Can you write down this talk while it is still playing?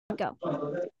Go.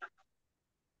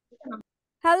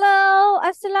 Hello,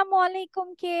 Assalamu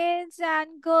alaikum, kids,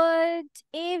 and good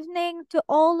evening to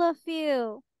all of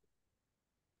you.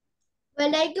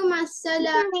 Walaikum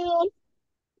assalam.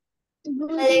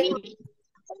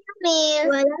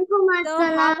 So,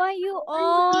 how are you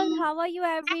all? How are you,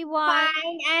 everyone?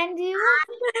 Fine, and you?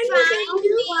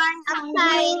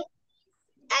 Fine.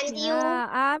 And you? Yeah,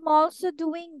 I'm also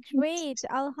doing great.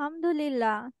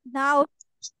 Alhamdulillah. Now,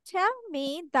 tell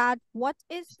me that what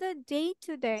is the day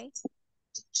today?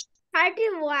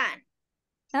 31.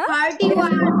 Huh?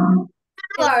 31.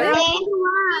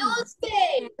 Is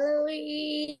it?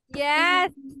 Tuesday.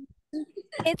 Yes,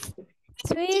 it's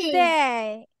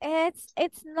Tuesday.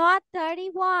 It's not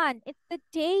 31. It's the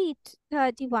date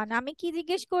 31. আমি কি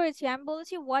জিজ্ঞেস করেছি? আমি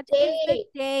বলেছি what is the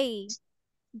day?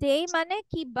 Day মানে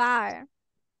কি বার?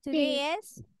 Today is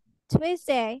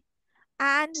Tuesday.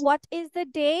 And what is the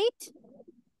date?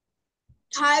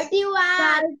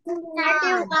 31.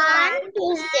 31.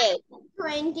 Tuesday.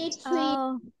 23.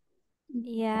 Oh,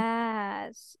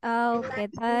 yes. Okay,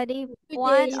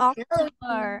 31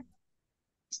 October.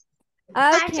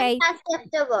 Okay,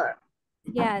 September.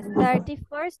 yes,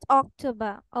 31st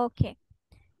October. Okay.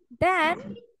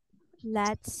 Then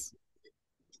let's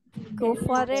go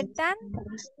for it then.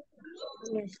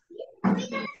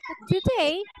 So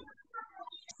today,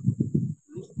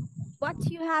 what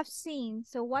you have seen.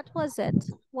 So what was it?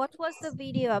 What was the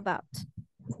video about?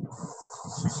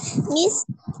 Miss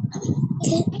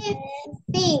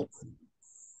C.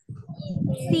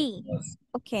 C.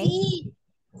 Okay.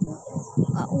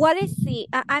 What is C?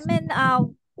 I mean,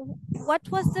 what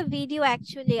was the video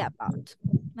actually about?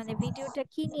 মানে ভিডিওটা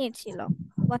কি নিয়ে ছিল?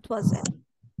 What was it?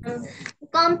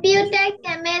 Computer,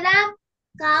 camera,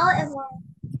 cow,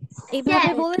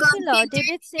 এইভাবে yes. বলেছিল? Did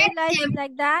it say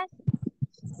like that?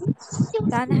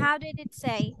 Then how did it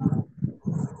say?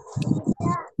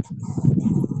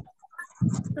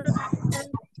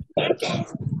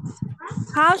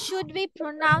 How should we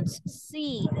pronounce C?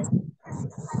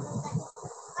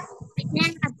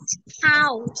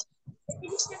 Cow.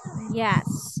 Yes.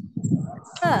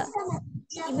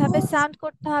 কিভাবে sound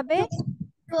করতে হবে?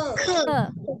 খ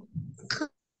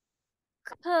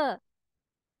খ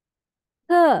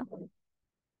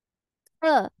খ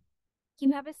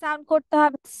কিভাবে সাউন্ড করতে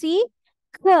হবে? সি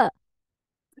খ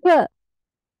খ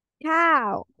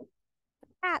cow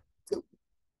cat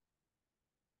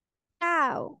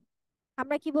cow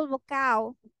আমরা কি বলবো? cow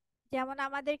যেমন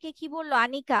আমাদেরকে কি বললো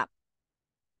আনিকা?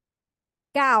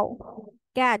 cow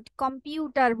cat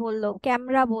কম্পিউটার বললো,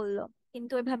 ক্যামেরা বললো,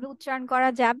 কিন্তু এভাবে উচ্চারণ করা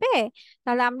যাবে?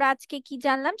 তাহলে আমরা আজকে কি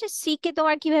জানলাম যে সি কে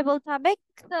তোমার কিভাবে বলতে হবে?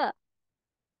 খ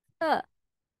খ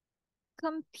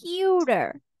computer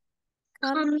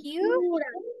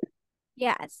computer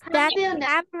Yes, then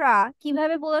camera.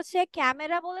 কিভাবে বলেছে?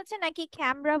 ক্যামেরা বলেছে নাকি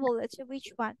ক্যামেরা বলেছে? Which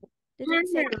one? Did it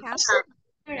say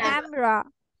camera?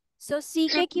 So C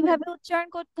কে কিভাবে উচ্চারণ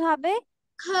করতে হবে?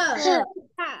 খ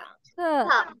খ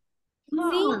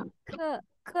C খ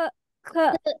খ খ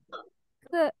খ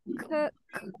খ খ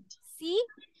C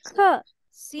খ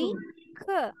C খ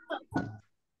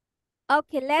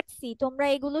Okay, let's see. তোমরা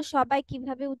এগুলো সবাই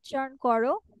কিভাবে উচ্চারণ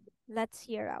করো? Let's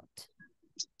hear out.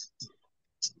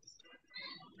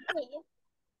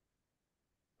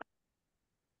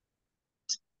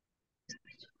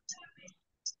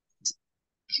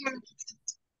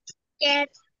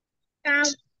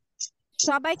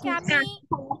 সবাইকে আমি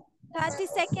 30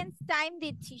 seconds টাইম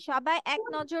দিচ্ছি, সবাই এক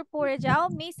নজর পড়ে যাও।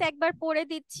 মিস একবার পড়ে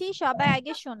দিচ্ছি, সবাই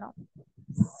আগে শোনো।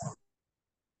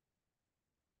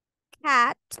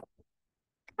 cat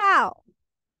cow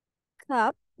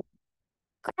cup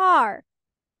car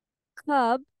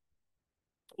cub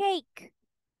cake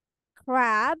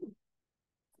crab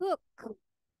cook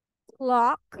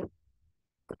clock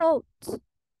coat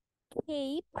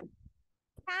cape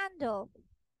candle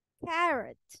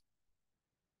carrot.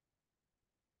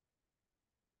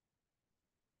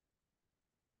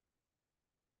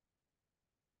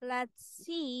 Let's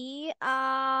see.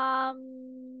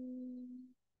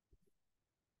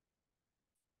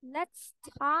 Let's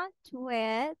start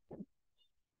with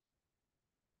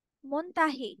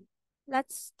Muntahi.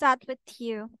 Let's start with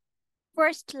you.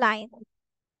 First line.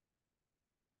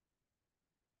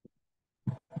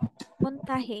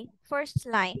 Muntahi. First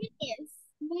line.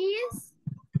 Miss.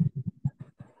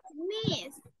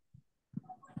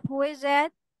 Who is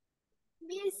it?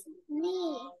 Miss me.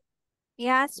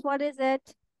 Yes, what is it?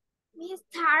 Miss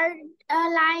third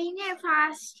line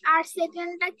first আর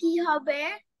সেকেন্ডটা কি হবে?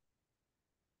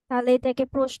 তাহলে এটাকে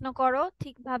প্রশ্ন করো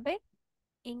ঠিকভাবে,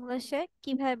 ইংলিশে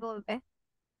কিভাবে বলবে?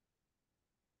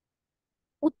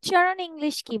 উচ্চারণ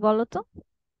ইংলিশ কি বলো তো?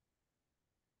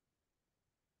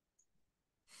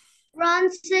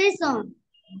 Pronunciation.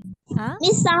 Huh?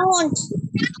 Miss sound.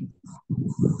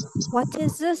 What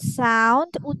is the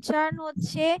sound? উচ্চারণ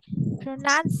হচ্ছে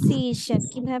pronunciation.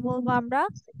 কিভাবে বলবো আমরা?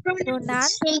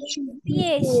 Pronunciation.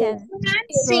 Pronunciation.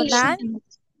 Pronunciation. Pronan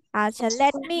আচ্ছা,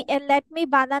 let me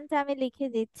বানানটা আমি লিখে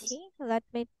দিচ্ছি. Let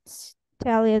me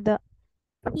tell you the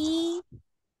P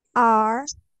R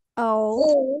O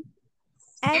O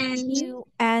N and U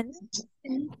N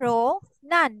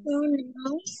pronan.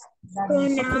 Okay,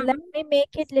 let pronoun. me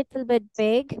make it little bit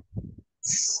big.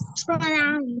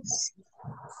 Pronouns.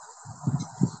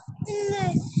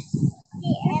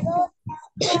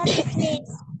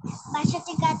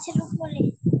 বাসাতে গাছের উপরে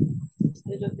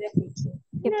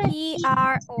Okay, P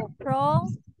R O pro.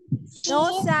 No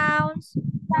sounds.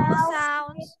 No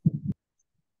sounds.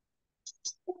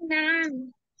 pronoun.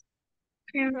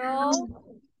 Pro Pronoun.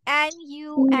 N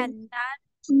U N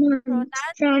pronan.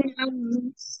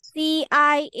 Pronouns. C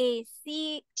I A C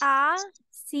A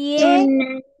C A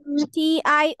Pronoun. T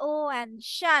I O N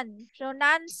shun.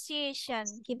 Pronunciation.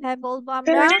 কিভাবে বলবো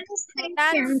আমরা? Pronunciation.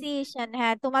 Pronunciation.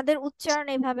 হ্যাঁ, তোমাদের উচ্চারণ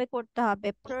এভাবে করতে হবে।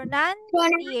 Pronunciation.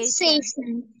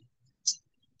 Pronunciation.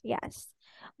 Yes.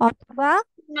 অথবা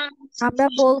আমরা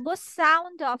বলবো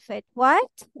sound of it.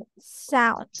 What?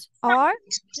 Sound or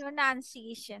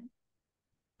pronunciation.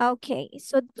 Okay,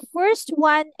 so the first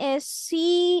one is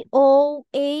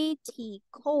C-O-A-T,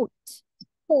 coat,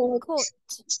 Coat. coat.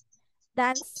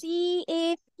 Then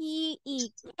C-A-P-E,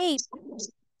 cape,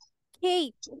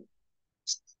 cape.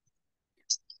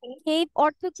 Cape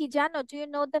অর্থ কি জানো? Do you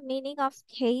know the meaning of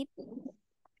cape?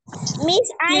 Miss,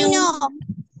 I know.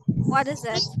 What is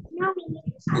it?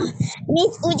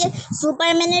 Miss ওই যে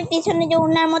সুপারম্যানের পিছনে যে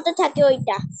ওনার মতো থাকে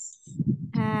ওইটা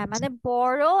হ্যাঁ, মানে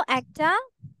বড় একটা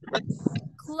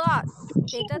ক্লথ,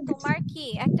 যেটা তোমার কি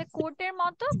একটা কোটের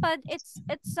মতো, but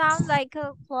it sounds like a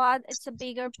cloth, it's a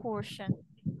bigger portion.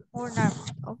 ওড়নার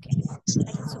মতো, okay,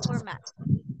 like a Superman.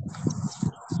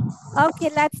 Okay,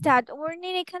 let's start.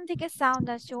 ওড়নির এখান থেকে সাউন্ড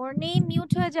আসছে, ওড়নি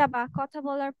মিউট হয়ে যাবা কথা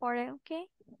বলার পরে, okay?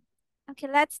 Okay,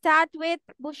 let's start with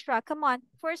Bushra. Come on,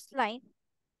 first line.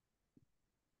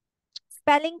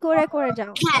 Spelling করে করে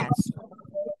যাও. cat Yes.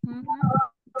 Mm-hmm.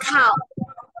 cow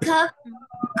cup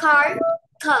car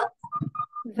cup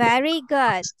Very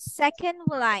good. Second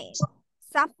line.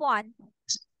 Safwan.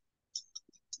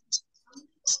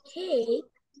 cake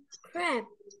crab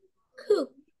cook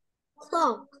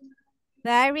clock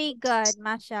Very good,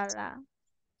 mashallah.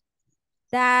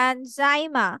 Then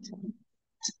Zaima.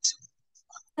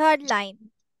 Third line.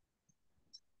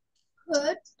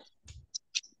 hood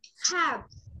cap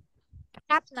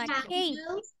Apna. Cape.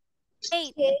 candle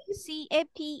Cape. cake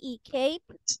C-A-P-E. Cape.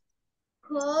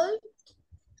 coat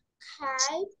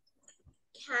kite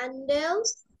candle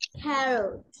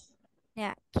carrot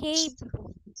Yeah. Cape.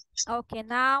 Okay,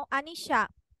 now Anisha.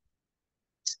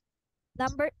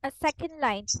 Second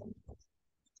line.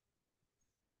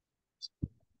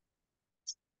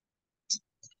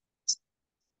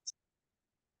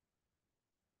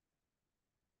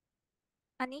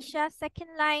 Anisha,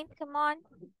 second line. Come on.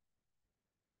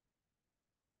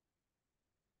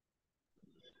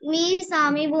 Miss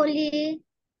আমি বলি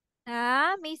হ্যাঁ,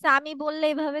 miss আমি বললে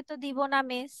এভাবে তো দিব না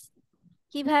miss.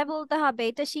 কিভাবে বলতে হবে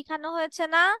এটা শিখানো হয়েছে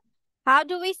না? How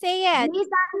do we say it? Miss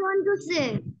I want to say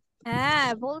হ্যাঁ,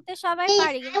 বলতে সবাই miss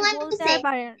পারি I কিন্তু want to বলতে আর say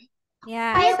পারেন।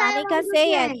 Yes, miss I Anika want to say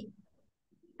it. say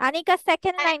Anika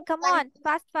second I line. Come on, want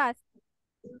fast fast.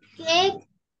 cake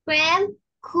crab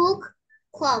cook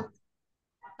clock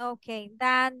Okay,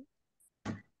 then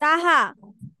Taha.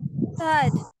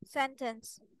 Third sentence.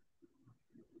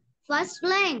 first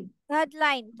line Third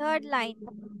line. Third line.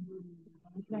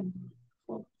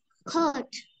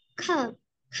 coat cup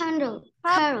candle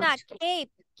Cup na carrot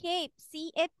cape. Cape.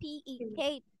 C-A-P-E.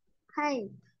 Cape.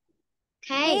 cake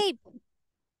cake Cape.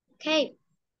 cake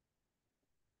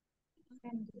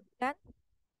Then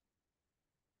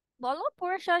বলো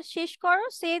পুরো শেষ করো.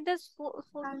 Say this full.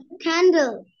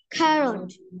 candle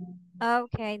carrot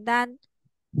Okay, then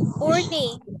Orni.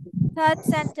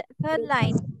 Third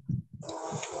line.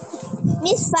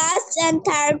 miss first and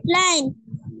third line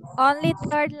Only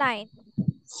third line.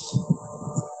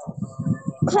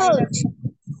 coat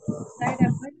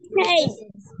cake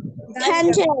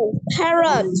candle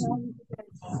carrot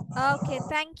Okay,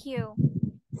 thank you.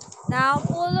 Now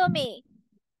follow me.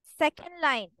 Second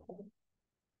line.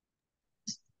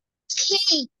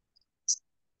 cake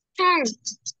crab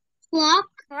clock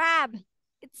Crab.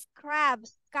 It's crab.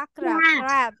 Kakra. crab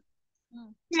Crab.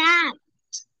 Mm, crab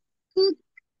cook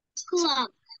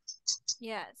clock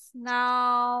yes.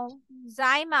 Now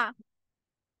Zaima.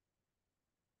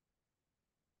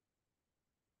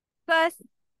 First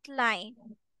line.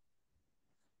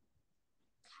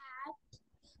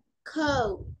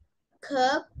 curve,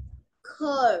 curve,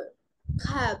 curve,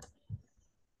 curve.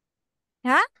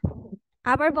 হ্যাঁ,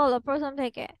 আবার বলো প্রথম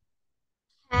থেকে।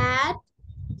 Hat,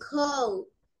 curve,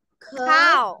 curve,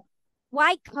 খাও,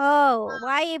 why খাও,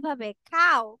 why এভাবে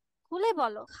খাও, খুলে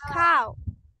বলো খাও।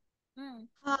 হুম,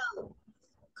 curve,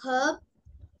 curve,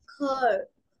 curve,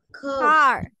 curve.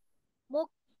 car, মুখ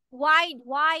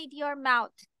wide your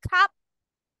mouth, cup,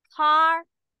 car,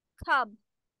 cub,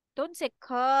 don't say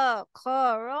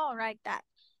car, oh, like that,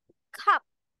 cup,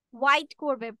 wide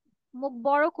করবে, মুখ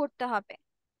বড় করতে হবে,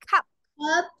 cup,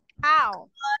 Cup, cow,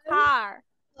 car,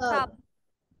 cup. cup,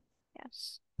 yes,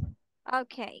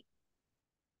 okay.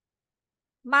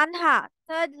 Manha,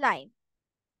 third line.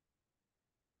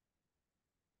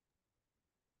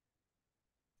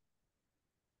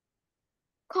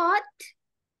 Caught,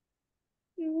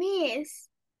 miss.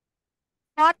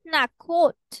 Not na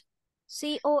coat,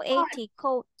 C-O-A-T,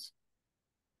 coat.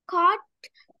 Caught,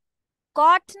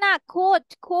 Got না coat,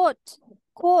 coat,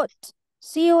 coat,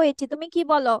 C-O-A-T, তুমি কি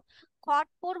বলো? coat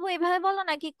পরবো এভাবে বলো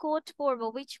নাকি coat পরবো?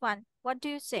 Which one? What do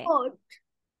you say? coat,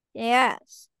 Yes,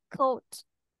 coat.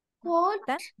 coat.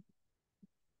 Then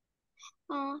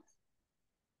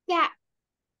Cap,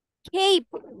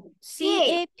 cape, cape.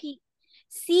 C-A-P,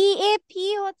 C-A-P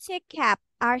হচ্ছে cap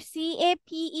আর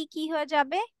C-A-P-E কি হয়ে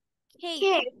যাবে? cape.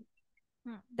 Cape.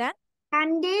 Then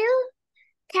Candle,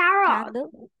 carrot. candle,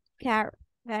 carrot.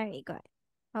 Very good.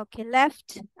 Okay, left.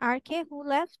 RK, who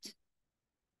left?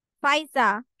 Faiza.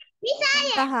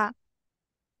 Muntaha.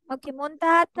 Okay,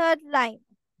 Muntaha, third line.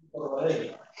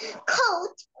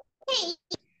 Coat,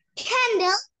 cape,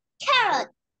 candle, carrot.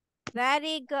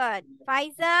 Very good.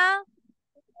 Faiza.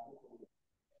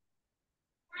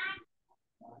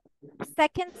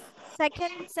 Second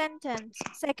sentence.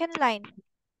 Second line.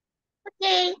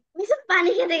 Okay, miss পানি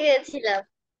খেতে গিয়েছিলাম।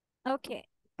 Okay.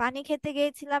 পানি খেতে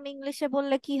গিয়েছিলাম ইংলিশে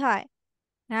বললে কি হয়?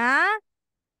 হ্যাঁ?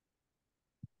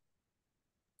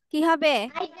 কি হবে?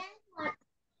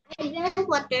 I drank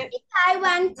water. I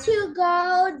want to go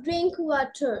drink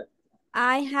water.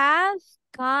 I have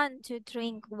gone to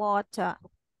drink water.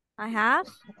 I have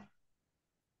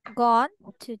gone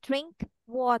to drink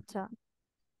water.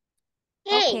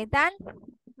 Okay, then.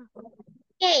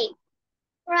 Cake,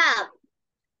 crab,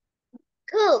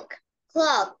 cook,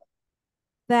 clock.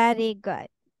 Very good.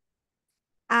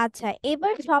 আচ্ছা,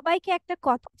 এবার সবাইকে একটা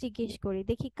কথা জিজ্ঞেস করি,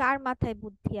 দেখি কার মাথায়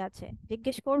বুদ্ধি আছে।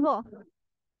 জিজ্ঞেস করব,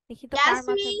 দেখি তো কার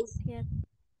মাথায় বুদ্ধি আছে।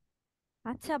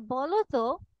 আচ্ছা বলো তো,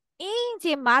 এই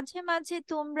যে মাঝে মাঝে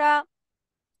তোমরা,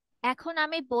 এখন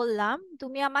আমি বললাম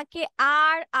তুমি আমাকে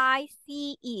RICE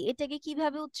এটাকে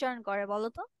কিভাবে উচ্চারণ করে বলো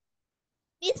তো?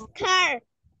 Miss car.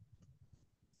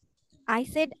 I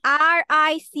said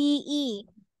RICE.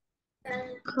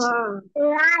 Car.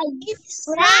 Rice.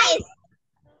 Rice.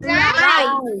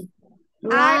 Rice.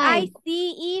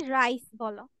 RICE, rice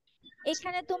বলো।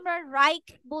 এখানে তোমরা রাইক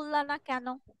বললা না কেন?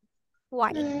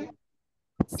 Why?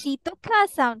 সি তো খ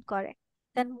সাউন্ড করে,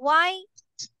 দেন ওয়াই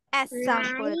এস সাউন্ড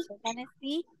করেছে, মানে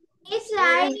C.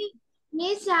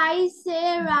 Miss I say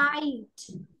right.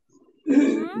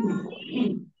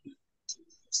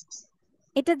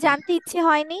 এটা জানতে ইচ্ছে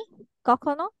হয়নি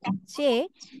কখনো যে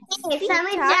সি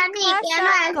আমি টা জানি খ কেন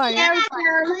সাউন্ড করে?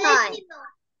 হয়।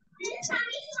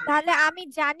 তাহলে আমি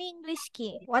জানি ইংলিশ কি,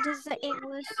 what is the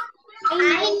English?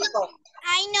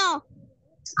 I know.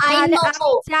 তাহলে আমি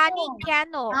জানি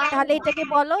কেন, তাহলে এটাকে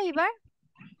বলো এবার,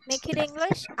 মেক ইট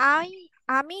ইংলিশ।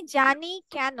 আমি জানি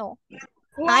কেন।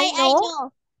 I know.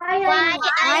 I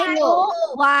know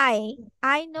why.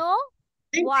 I know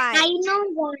why. I know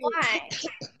why.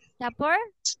 তারপর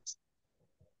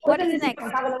what is next?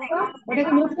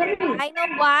 I know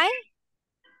why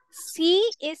C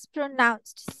is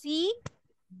pronounced. C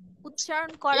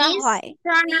উচ্চারণ করা হয়।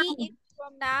 C is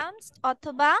pronounced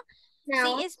অথবা C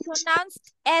is pronounced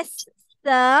S,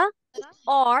 the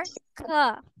or K.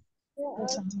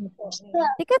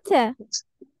 ঠিক আছে?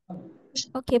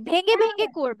 ওকে, ভেঙে ভেঙে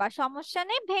করবা, সমস্যা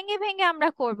নেই, ভেঙে ভেঙে আমরা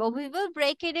করব। We will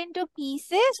break it into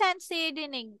pieces and say it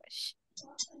in English.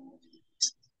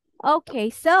 Okay,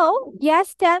 so yes,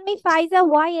 tell me Faiza,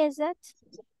 why is it?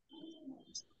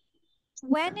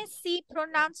 When is C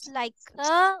pronounced like K?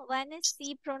 When is C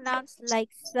pronounced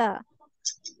like S?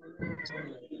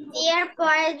 এর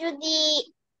পরে যদি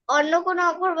অন্য কোনো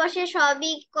অক্ষর বসে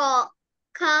সবই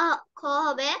খ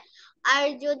হবে, আর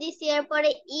যদি সি এর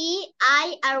পরে ই আই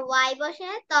আর ওয়াই বসে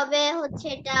তবে হচ্ছে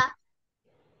এটা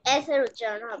এস এর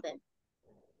উচ্চারণ হবে।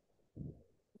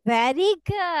 Very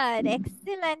good,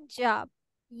 excellent job.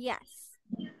 Yes,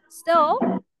 so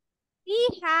C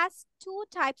has two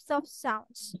types of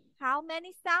sounds. How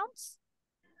many sounds?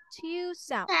 Two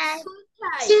sounds.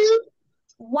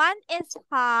 One is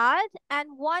hard and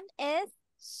one is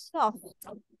soft.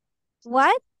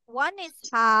 What? One is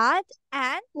hard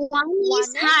and One is one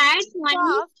is hard, one is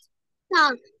soft.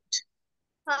 soft.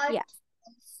 Hard. Yes.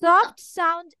 Soft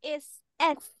sound is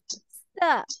S.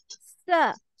 S.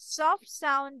 Soft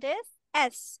sound is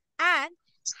S. And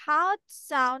hard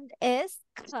sound is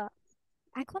K.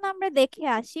 এখন আমরা দেখে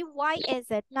আসি why is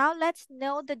it. Now let's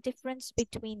know the difference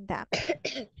between them.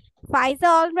 Faiza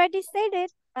already said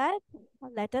it, but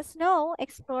let us know,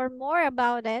 explore more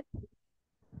about it.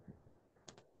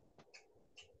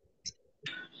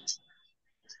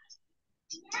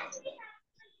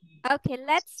 Okay,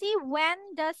 let's see when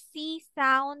does C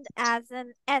sound as an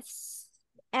S.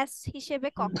 S হিসেবে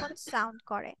কখন sound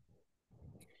করে.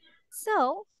 So,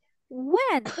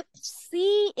 when C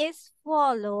is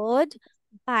followed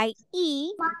by E,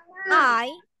 I,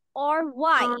 or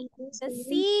Y, the C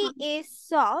is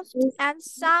soft and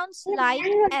sounds like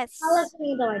S.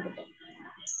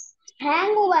 Hang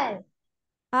mobile.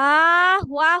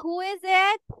 Who is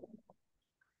it?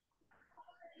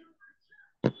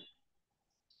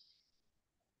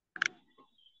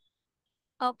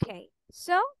 Okay,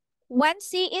 so when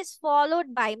C is followed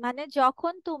by মানে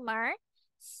যখন তোমার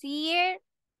C এর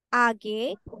আগে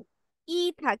E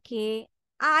থাকে,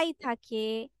 I থাকে,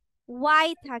 Y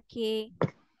থাকে,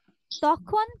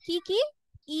 তখন কি কি?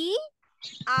 E,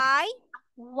 I,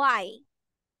 Y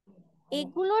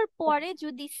এগুলোর পরে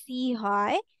যদি C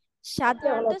হয়,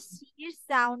 সাধারণত C এর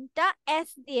সাউন্ডটা S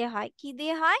দিয়ে হয়। কি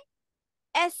দিয়ে হয়?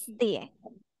 S দিয়ে।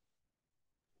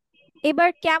 এবার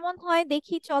কেমন হয়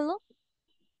দেখি চলো।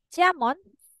 যেমন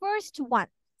ফার্স্ট ওয়ান,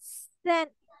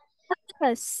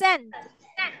 সেন্ট।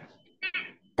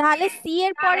 তাহলে সি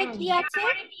এর পরে কি আছে?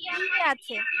 ই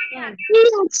আছে।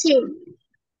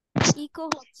 ইকো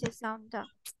হচ্ছে সাউন্ডটা।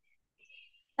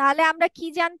 তাহলে আমরা কি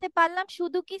জানতে পারলাম?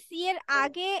 শুধু কি সি এর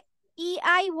আগে ই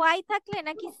আই ওয়াই থাকলে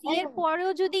নাকি সি এর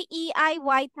পরেও যদি ই আই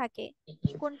ওয়াই থাকে?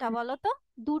 কোনটা বলো তো?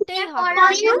 দুটেই হবে,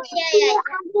 তাই না?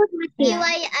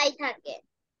 আই থাকে।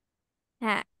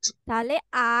 হ্যাঁ, তাহলে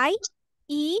আই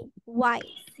ই ওয়াই,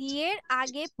 সি এর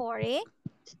আগে পরে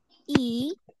ই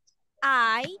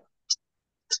আই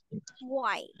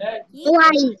ওয়াই। কি?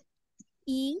 Y.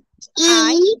 E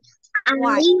I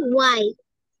Y. Y.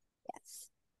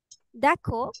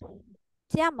 দেখো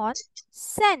যেমন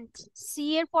সেন্ট, সি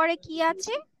এর পরে কি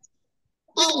আছে?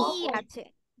 ই আছে।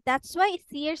 দ্যাটস ওয়াই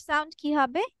সি এর সাউন্ড কি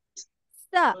হবে?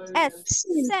 S,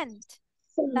 Saint.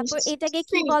 তারপর এটাকে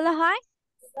কি বলা হয়?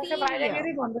 সিরিয়াল।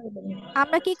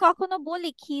 আমরা কি কখনো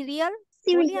বলি খিরিয়াল?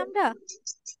 বলি আমরা?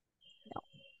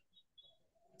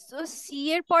 তো সি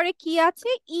এর পরে কি আছে?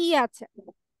 ই আছে।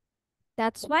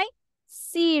 That's why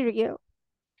serial.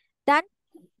 Then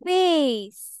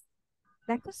face,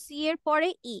 দেখো সি এর পরে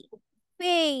ই,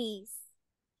 ফেস।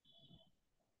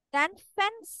 দেন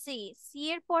ফ্যান্সি, সি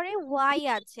এর পরে ওয়াই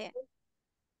আছে।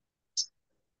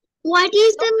 What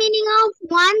is the meaning of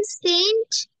 1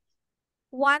 cent?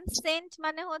 1 Saint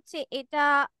মানে হচ্ছে এটা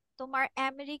তোমার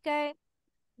আমেরিকায়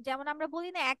যেমন আমরা বলি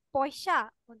না 1 পয়সা,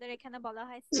 ওদের এখানে বলা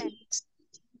হয় সেন্ট।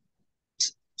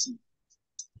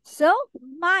 সো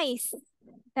মাইস,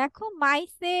 দেখো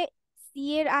মাইসে সি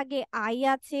এর আগে আই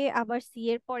আছে, আবার সি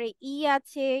এর পরে ই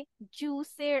আছে।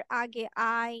 জুসের আগে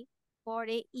আই,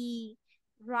 পরে ই।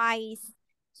 রাইস।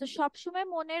 তো সবসময়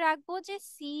মনে রাখবো যে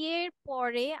সি এর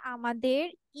পরে আমাদের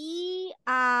ই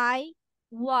আই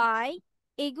ওয়াই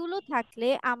এগুলো থাকলে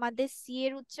আমাদের সি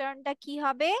এর উচ্চারণটা কি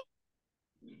হবে?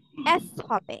 এস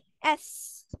হবে, এস।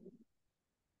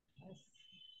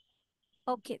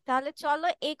 ওকে, তাহলে চলো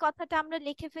এই কথাটা আমরা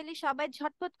লিখে ফেলি সবাই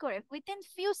ঝটপট করে, within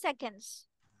few seconds.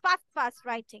 Fast fast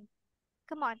writing,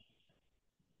 come on.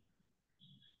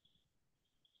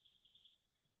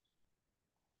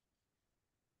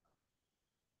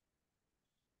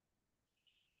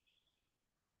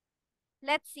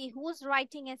 Let's see whose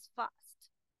writing is fast.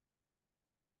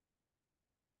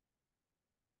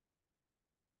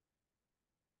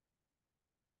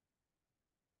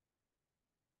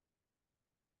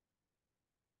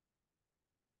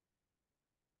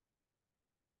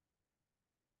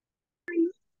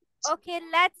 Okay,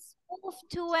 let's move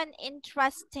to an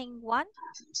interesting one,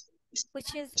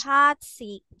 which is hard C.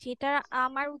 যেটা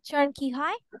আমার উচ্চারণ কি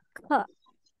হয়? খ।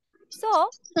 So,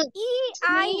 E,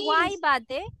 I, Y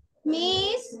বাদে,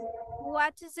 Miss,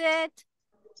 what is it?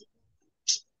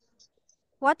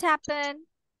 What happened,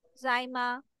 Zaima?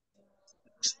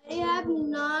 I have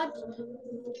not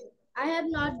I have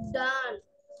not done.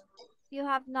 You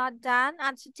have not done?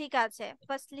 আচ্ছা ঠিক আছে,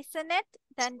 first listen it,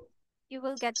 then you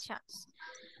will get chance.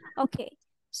 Okay,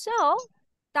 so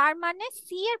তার মানে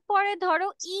C এর পরে ধরো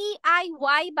E I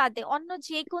Y বাদে অন্য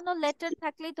যে কোনো লেটার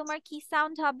থাকলে তোমার কি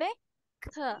সাউন্ড হবে? K.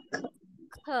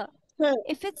 K.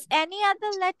 If it's any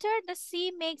other letter, the C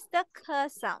makes the K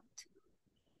sound.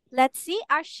 Let's see.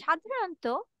 Our সাধারণত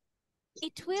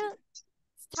it will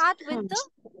start with the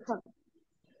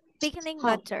beginning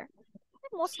letter.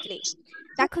 Mostly.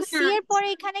 দেখো সি এর পরে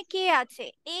এখানে কে আছে?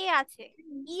 এ আছে।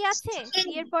 ই আছে? সি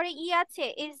এর পরে ই আছে?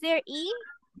 Is there E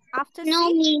after C? No,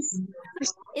 miss.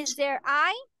 Is there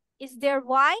I? Is there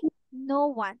Y? No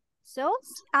one. So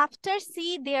after C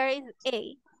there is A.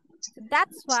 So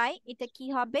that's why এটা কি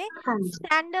হবে?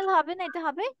 Sandal হবে না, এটা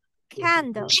হবে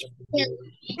candle.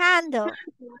 Candle.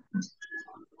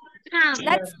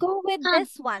 Let's go with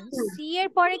this one. C এর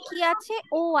পরে কি আছে?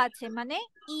 O আছে, মানে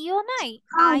ইও নাই,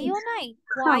 আইও নাই,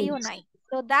 ওয়াইও নাই.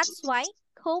 So that's why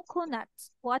coconut.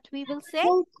 What we will say?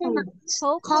 Coconut.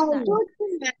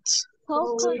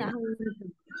 Coconut.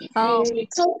 Oh.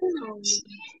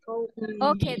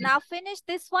 Okay, now finish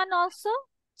this one also.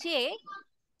 যে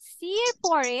C এর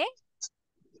পরে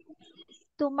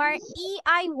তোমার E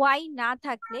I Y না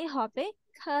থাকলে হবে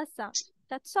খ sound.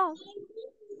 That's all.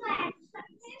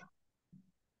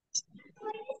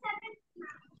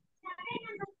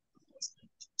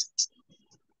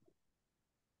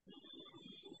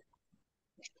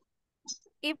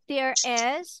 If there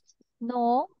is no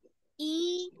E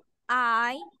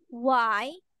I Y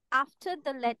after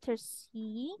the letter C,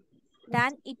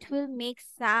 then it will make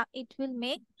sound. It will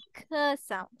make k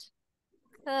sound.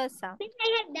 K sound. I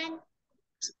have done.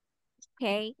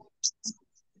 Okay.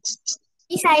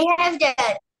 Miss, I have done.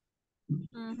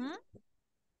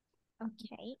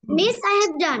 Okay. Miss, I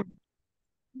have done.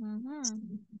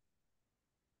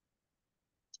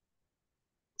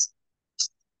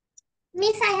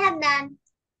 Miss, I have done.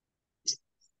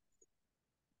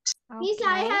 Okay. Miss,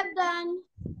 I have done.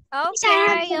 Okay.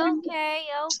 Okay.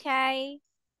 Okay.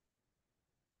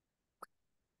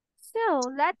 So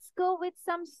let's go with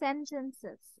some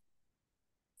sentences.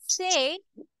 Say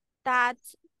that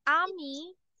আমি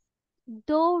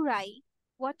দৌড়াই.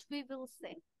 What we will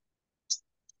say?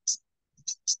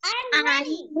 I run.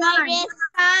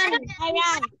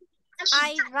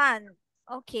 I run.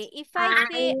 Okay. If I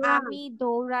say আমি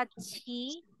দৌড়াচ্ছি.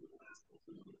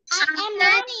 I'm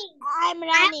running. I'm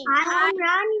running. I'm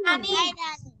running.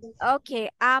 Okay.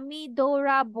 আমি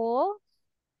দৌড়াবো.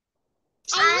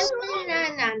 I will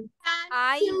run.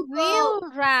 I will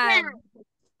run.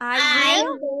 I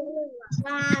will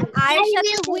run. এর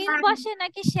সাথে will বসে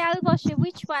নাকি shall বসে?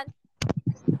 Which one?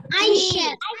 I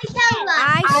shall run.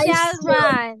 I shall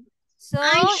run. So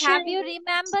have you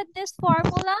remembered this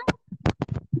formula?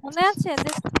 মনে আছে?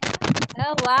 This.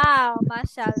 Oh wow,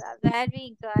 mashallah, very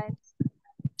good.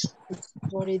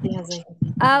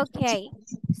 Okay,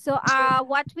 so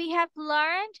what we have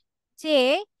learned, যে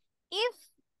if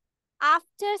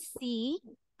after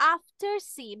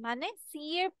C মানে C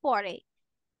এর পরে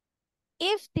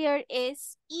if there is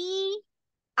E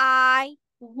I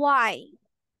Y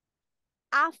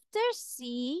after C,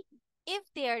 if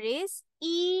there is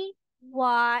E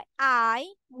Y I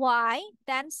Y,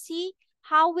 then C,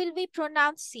 how will we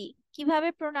pronounce C? কিভাবে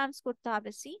pronounce করতে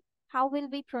হবে C? How will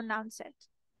we pronounce it?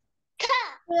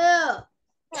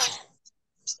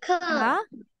 Huh?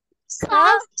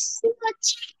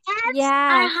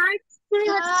 Yes.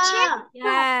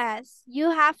 Yes. You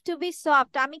have to be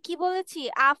soft. আমি কি বলেছি?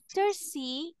 After C,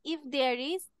 if there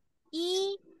is E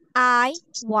I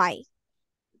Y.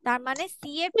 তার মানে C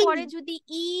এর পরে যদি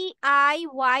E I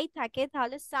Y থাকে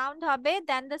তাহলে sound হবে,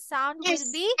 then the sound will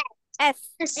be S.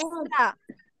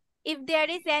 If there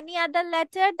is any other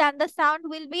letter, then the sound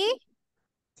will be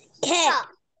K.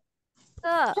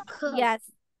 Yes.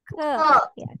 K.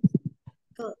 Yes.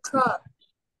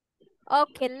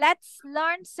 Okay, let's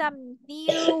learn some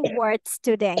new words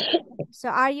today. So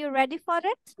are you ready for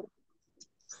it?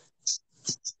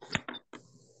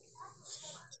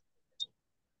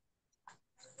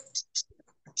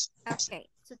 Okay,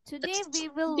 so today we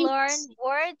will learn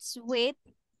words with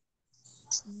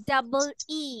double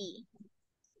E.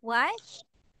 What?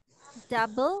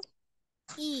 Double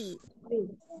E.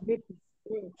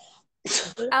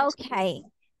 Okay,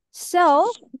 so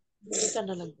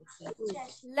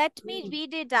let me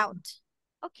read it out.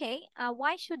 Okay,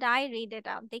 why should I read it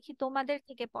out? দেখি তোমাদের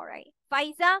থেকে পড়াই.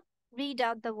 Faiza, read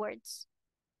out the words.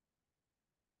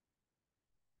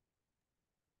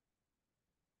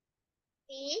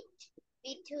 Fit,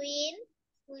 between,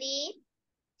 flip,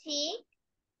 tick,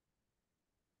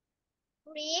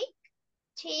 brick,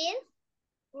 cheese,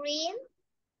 green,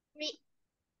 free,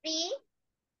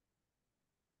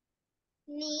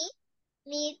 knee,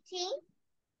 meeting,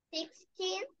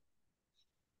 16,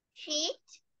 sheet,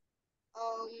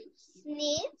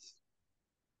 sneeze,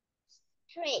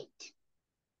 straight.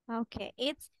 Okay,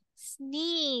 it's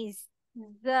Sneeze.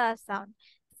 The sound.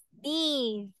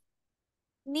 Sneeze.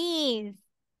 Sneeze.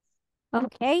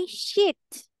 Okay. Shit.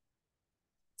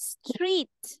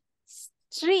 Street.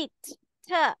 Street. T.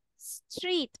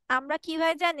 Street. আমরা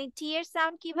কিভাবে জানি টি এর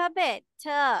sound কিভাবে? ট.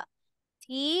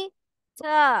 টি. ট.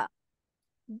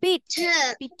 Bit.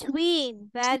 Between.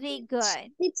 Very good.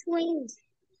 Between.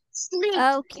 Sleep.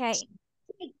 Okay.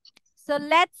 So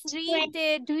let's read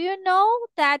it. Do you know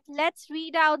that? Let's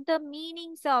read out the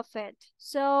meanings of it.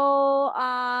 So,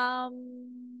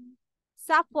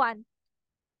 Safwan,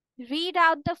 read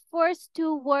out the first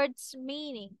two words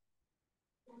meaning.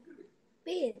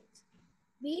 Bit.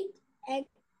 Bit. Egg.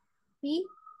 Bit.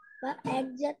 বা এক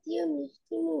জাতীয়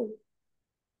মিষ্টি মুখ।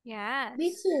 Yes.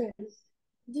 Between.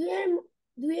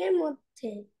 দুইয়ের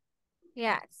মধ্যে।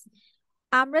 Yes.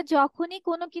 আমরা যখনই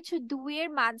কোনো কিছু দুইয়ের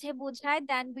মাঝে বোঝাই,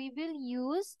 then we will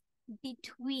use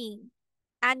between.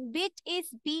 And bit is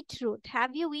beetroot.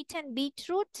 Have you eaten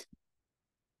beetroot?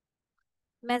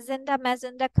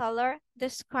 Magenta color.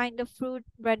 This kind of fruit,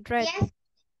 red. Yes.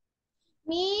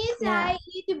 Miss, Yeah. I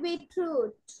eat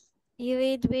beetroot. You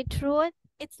eat beetroot?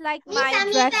 It's like Miss, my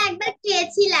আমি dress. এটা একবার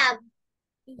খেয়েছিলাম।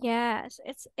 Yes,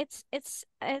 it's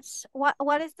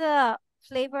what is the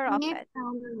flavor of it?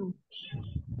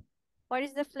 What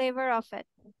is the flavor of it?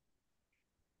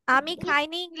 আমি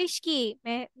খাইনি English কি?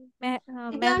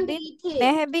 Mehbin,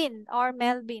 Mehbin or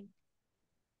Melvin?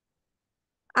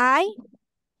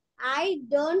 I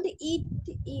don't eat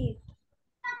it.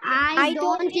 I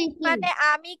don't eat মানে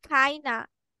আমি খাই না,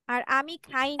 আর আমি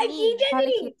খাইনি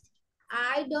তাহলে কি?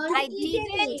 I don't I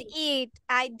didn't eat.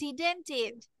 I didn't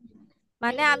eat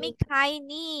মানে আমি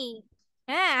খাইনি।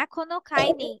 হ্যাঁ, এখনো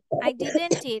খাইনি। I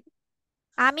didn't eat.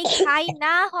 আমি খাই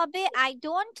না হবে I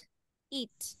don't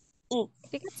eat.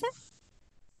 ঠিক আছে?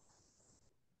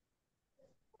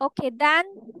 Okay, then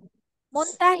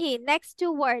Muntahi, next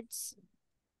two words.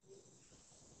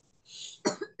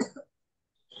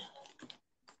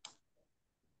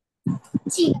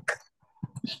 Chick.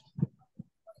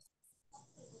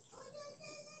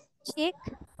 Chick.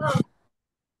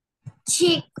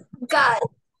 Chick. Guy.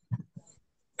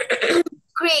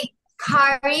 Creek.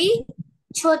 Curry.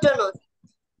 ছোট নদী।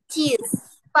 Cheese.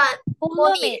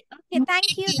 Follow me. Okay, thank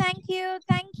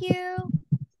you.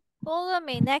 Follow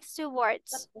me. Next two words.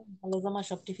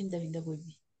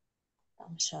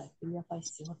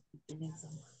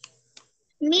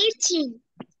 Meeting.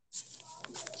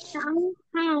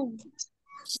 Somehow.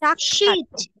 Shortcut.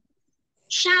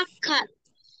 Shortcut.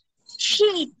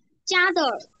 Sheet.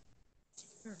 চাদর।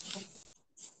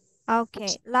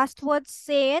 Okay, last word,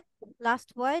 say it. Last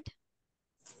word.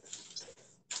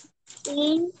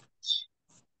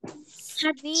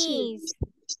 Sneeze.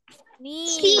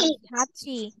 Sneeze.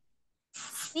 Hachi.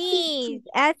 Sneeze.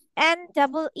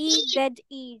 SNEEZE.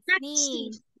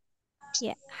 Sneeze.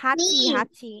 Yeah.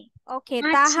 Hachi. Okay,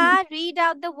 Taha, read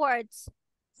out the words.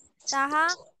 Taha,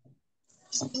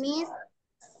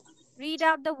 read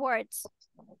out the words.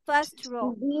 First row.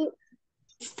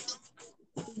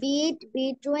 Beat,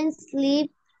 between, sleep,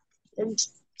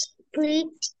 creek,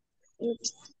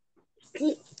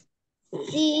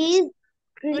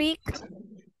 creek,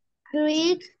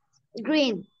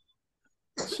 green.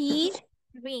 Cheese,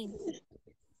 green.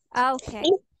 Okay.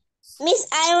 Miss,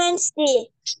 I want to say.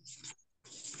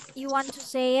 You want to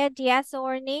say it? Yes,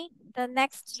 Orni. The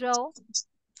next row.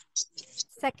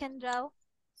 Second row.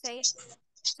 Say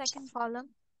second column.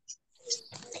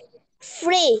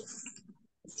 Free.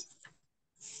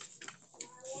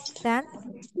 Then?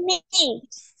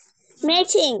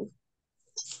 Mating.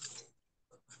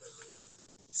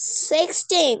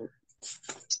 16.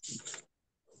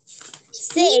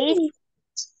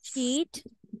 Sheet.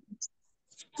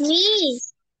 Me.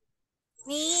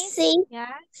 See?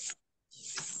 Yeah.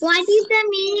 What is the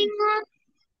meaning of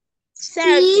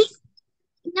search?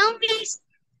 No, please.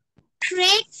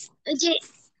 Creek.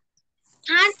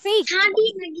 Creek.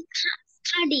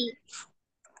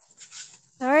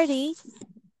 30.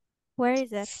 Where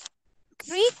is it?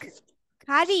 Creek.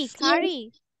 Khari.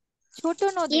 Choto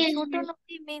nodi. Yeah. Choto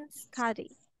nodi means khari.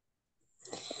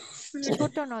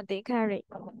 Choto nodi, khari.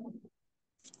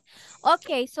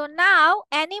 Okay, so now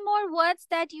any more words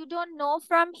that you don't know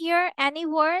from here? Any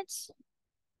words?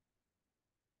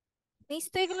 What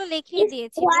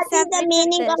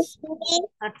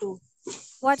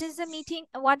is the meaning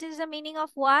of What is the meaning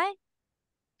of why?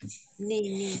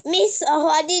 Miss,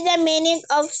 what is the meaning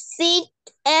of seat?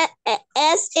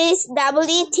 SHEET?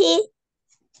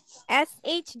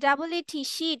 SHEET.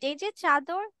 Sheet. Is it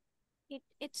chador?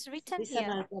 It's written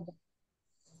here.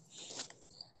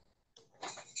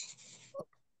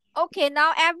 Okay,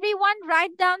 now everyone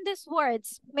write down these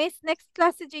words. Miss next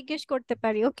class এ জিজ্ঞেস করতে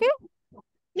পারি, okay?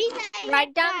 Miss,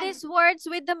 Write down can. these words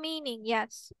with the meaning,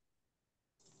 yes.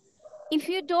 If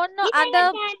you don't know Miss, other,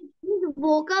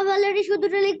 vocabulary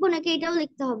শুধুটা লিখবো নাকি এটাও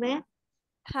লিখতে হবে?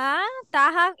 হ্যাঁ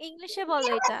তাহা ইংলিশে বলো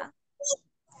এটা।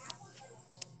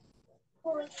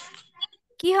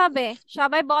 কি হবে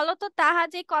সবাই বলো তো, তাহা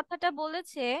যে কথাটা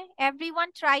বলেছে,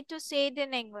 everyone try to say it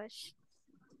in English.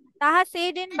 Taha, say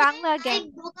it in Bangla again.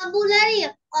 Vocabulary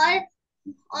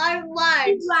or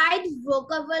words. Write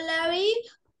vocabulary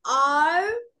or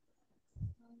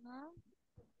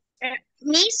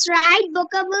Miss, write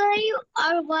vocabulary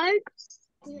or words.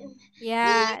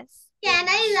 Yes. Can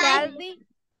I Shall write? we?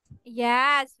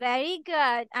 Yes, very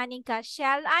good, Anika.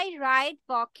 Shall I write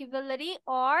vocabulary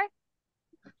or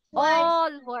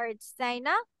all words? তাই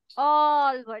না?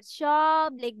 All words. সব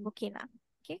লিখবো কিনা?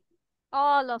 Okay.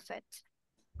 All of it.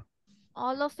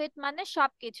 All of it মানে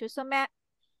সবকিছু. So,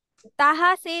 Taha,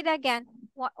 say it again.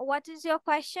 What is your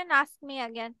question? Ask me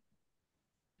again.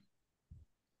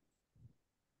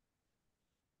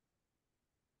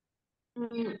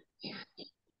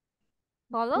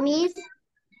 বলো।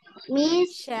 Miss,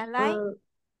 Shall I?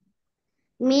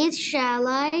 Miss, shall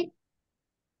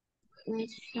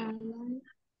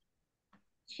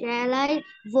I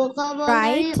vocabulary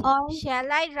Right. or Shall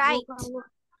I write?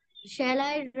 shall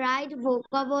I write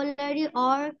vocabulary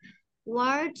or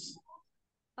words?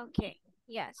 Okay.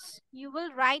 Yes. You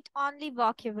will write only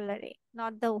vocabulary,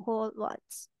 not the whole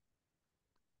words.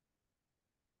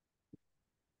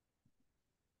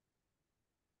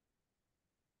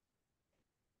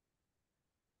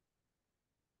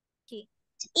 Okay.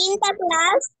 In the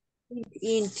class.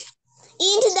 Int.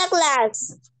 Into the class.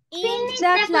 In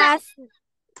the class.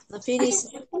 Finish.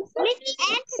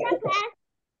 Into the class.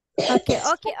 Okay.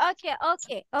 Okay. Okay.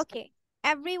 Okay. Okay.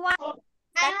 Everyone,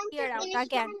 let's clear out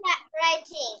again.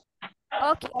 Writing.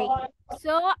 Okay.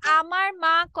 So, আমার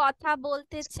মা কথা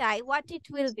বলতে চায়. What it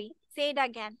will be? Say it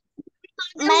again.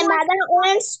 My mother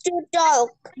wants to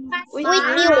talk with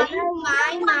you.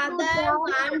 My mother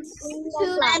wants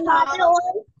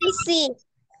to see.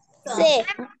 Say.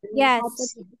 Yes.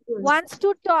 Wants to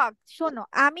talk. শোনো,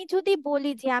 আমি যদি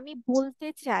বলি যে আমি বলতে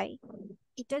চাই,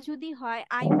 এটা যদি হয়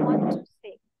I want to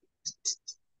say,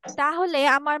 তাহলে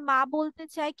আমার মা বলতে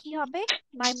চায় কি হবে?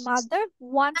 My mother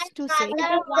wants to say.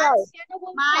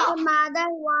 My mother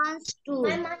wants to.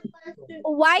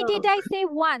 Why did I say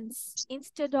once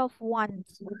instead of once?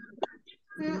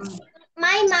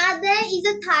 My mother is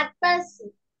a third person.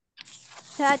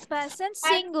 Third person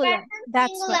singular.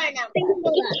 That's why.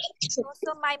 Singular. So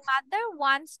my mother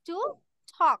wants to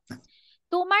talk.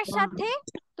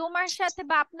 তোমার সাথে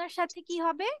বা আপনার সাথে কি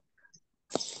হবে?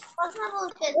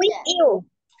 With you.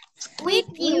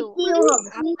 With you.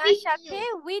 আপনার সাথে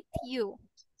with you.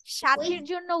 সাথের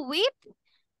জন্য with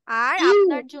আর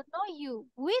আপনার জন্য you.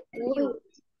 With you.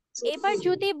 এবার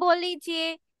যদি বলি যে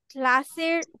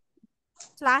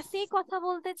ক্লাসে কথা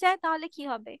বলতে চায়, তাহলে কি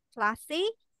হবে? ক্লাসেই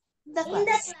In the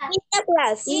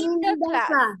class. in the class.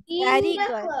 Very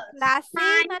good. ক্লাসে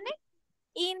মানে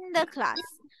in the class.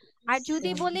 আর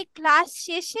যদি বলি ক্লাস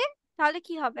শেষে, তাহলে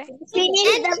কি হবে?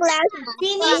 Finish the class.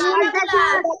 Finish the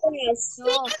class.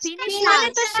 No, finish মানে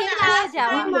তো শেষ হয়ে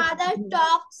যাওয়া। Mother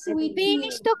talks with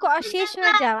Finish তো শেষ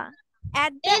হয়ে যাওয়া।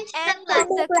 At the end of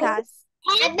the class.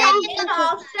 At the end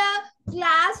of the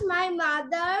class, my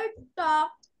mother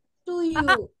talks to you.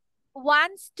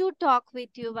 Wants to talk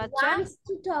with you, bacha. Wants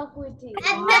to talk with you.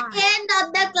 At the end of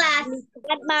the class.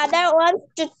 My mother wants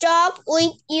to talk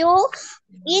with you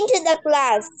into the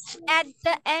class. At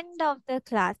the end of the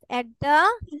class. At the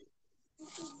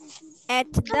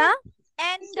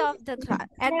end of the class.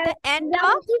 At the end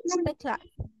of the class.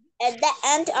 At the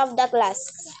end of the class.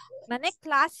 মানে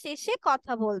class শেষে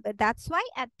কথা বলবে, that's why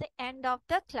at the end of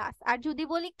the class. আর যদি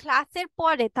বলি ক্লাসের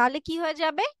পরে, তাহলে কি হয়ে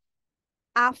যাবে?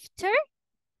 after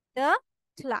the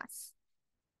class.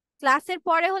 ক্লাসের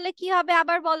পরে হলে কি হবে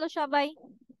আবার বলো সবাই?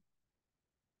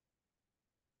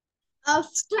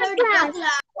 After the class.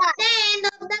 At the end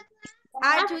of the class.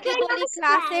 আর যদি বলি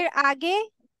ক্লাসের আগে?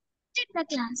 The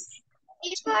class.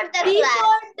 Before the class.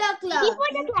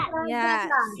 Before the class. Yes.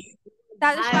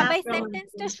 তাহলে সবাই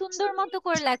সেন্টেন্সটা সুন্দর মতো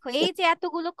করে লেখো। এই যে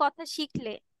এতগুলো কথা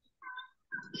শিখলে,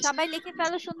 সবাই লিখে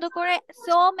ফেলো সুন্দর করে।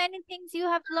 So many things you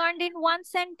have learned in one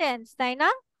sentence, তাই না?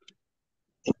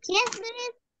 Yes,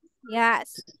 miss. Yes.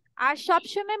 আর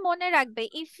সবসময় মনে রাখবে,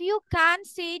 if you can't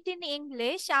say it in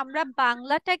English, আমরা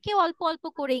বাংলাটাকে অল্প অল্প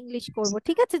করে ইংলিশ করব,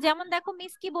 ঠিক আছে? যেমন দেখো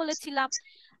মিস কি বলেছিলাম,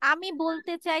 আমি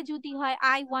বলতে চাই যদি হয়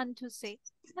I want to say,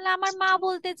 তাহলে আমার মা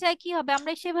বলতে চাই কি হবে?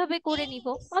 আমরা সেভাবে করে নিব,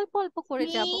 অল্প অল্প করে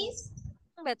যাব।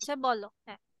 বাচ্চা বলো।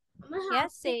 হ্যাঁ, আমার হাত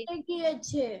Yes, say it. কেটে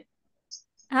গিয়েছে।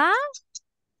 হ্যাঁ,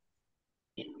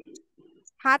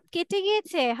 হাত কেটে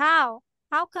গিয়েছে? How?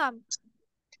 How come?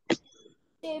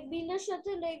 টেবিলের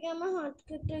সাথে লেগে আমার হাত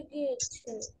কেটে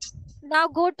গিয়েছে। Now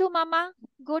go to mama.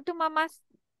 Go to mama.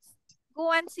 Go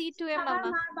and see to your আমার mama.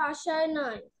 মা বাসায়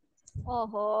নাই।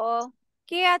 ওহো,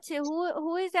 কে আছে?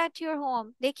 Who is at your home?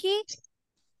 দেখি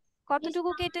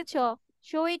কতটুকু কেটেছো?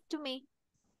 Show it to me.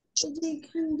 এই যে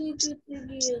এখান দিয়ে কেটে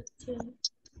গিয়েছে।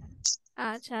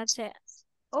 আচ্ছা আচ্ছা,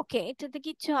 ওকে, এটাতে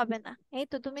কিচ্ছু হবে না। এই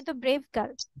তো, তুমি তো ব্রেভ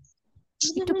গার্ল।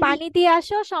 একটু পানি দিয়ে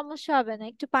আসো, সমস্যা হবে না।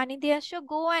 একটু পানি দিয়ে আসো।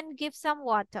 Go and give some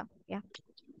water.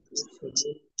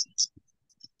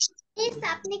 Please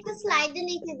আপনি একটু স্লাইডে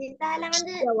লিখে দিন, তাহলে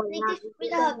আমাদের লিখতে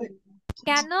সুবিধা হবে।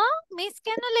 কেন মিস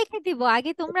কেন লিখে দিব?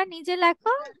 আগে তোমরা নিজে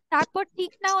লেখো, তারপর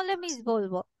ঠিক না হলে মিস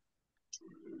বলবো।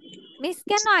 মিস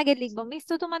কেন আগে লিখবো? মিস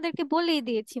তো তোমাদেরকে বলেই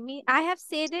দিয়েছি। I have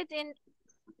said it in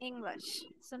English,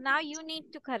 so now you need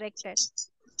to correct it.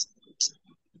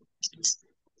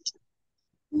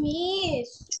 Miss,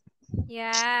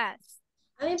 yes.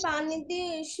 আমি পানি দিয়ে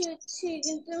এসেছি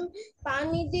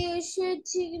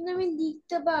কিন্তু আমি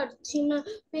লিখতে পারছি না,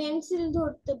 পেন্সিল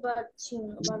ধরতে পারছি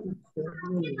না।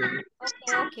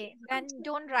 ওকে ওকে, দেন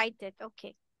ডোন্ট রাইট ইট। ওকে,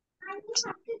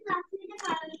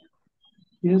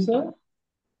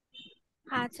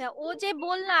 আচ্ছা, ও যে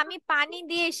বললো আমি পানি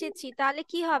দিয়ে এসেছি, তাহলে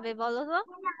কি হবে বলো তো?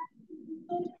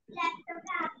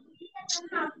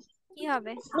 কি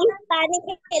হবে? পানি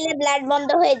খেলে ব্লাড বন্ধ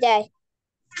হয়ে যায়।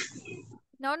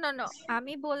 নো নো নো,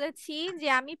 আমি বলেছি যে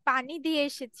আমি পানি দিয়ে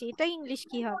এসেছি, এটা ইংলিশ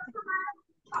কি হবে?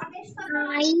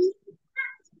 I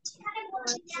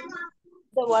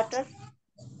the water.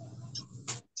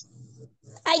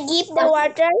 I give the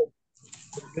water.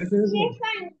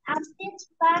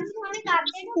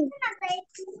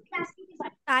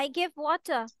 I give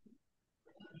water.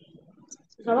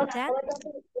 Then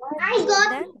I got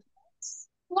then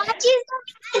what is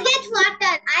I get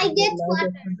water. I get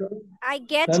water. I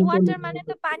get water মানে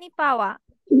তো পানি পাওয়া।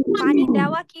 পানি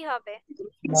দেওয়া কি হবে?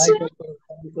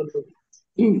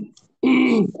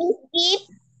 Give.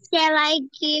 Shall I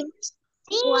give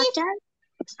water?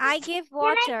 I give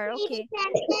water. Okay.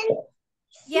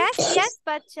 Yes, yes,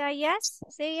 bacha. Yes,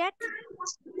 say it.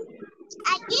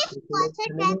 I give water.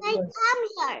 Can I come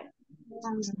here?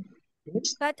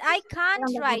 But I can't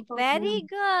write. Very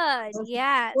good.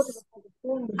 Yes.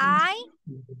 I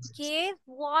gave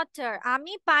water.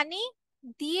 আমি পানি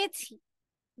দিয়েছি,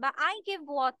 বা I give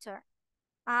water.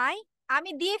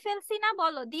 আমি দিয়ে ফেলছি না,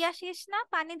 বলো, দিয়া শেষ না?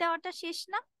 পানি দেওয়াটা শেষ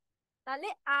না? তাহলে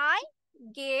I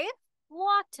gave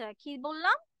water। কি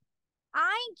বললাম?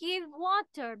 I give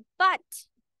water, but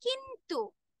কিন্তু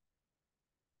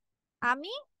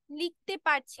আমি লিখতে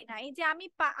পারছি না। এই যে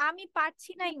আমি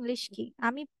পারছি না, ইংলিশ কি?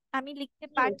 আমি আমি লিখতে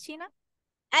পারছি না।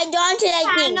 I don't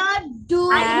like it. Cannot do.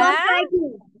 I don't like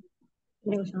it.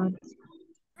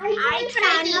 I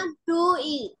cannot do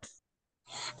it.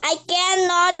 I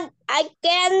cannot. I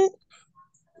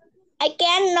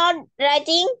cannot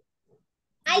writing.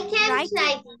 I can't Writing?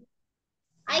 write.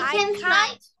 I can't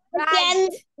write.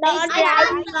 write. I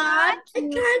cannot write. I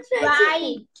can't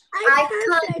write. I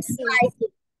can't write.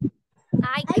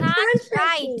 I can't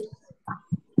write.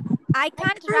 I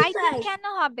can't write it কেন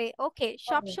হবে? ওকে,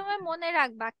 সবসময় মনে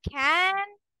রাখবা,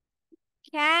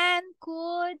 can,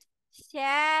 could,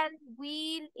 shall,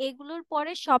 will এগুলোর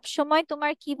পরে সবসময়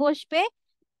তোমার কি বসবে?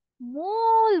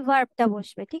 মূল ভার্বটা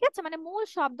বসবে। ঠিক আছে, মানে মূল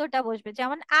শব্দটা বসবে।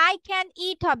 যেমন আই ক্যান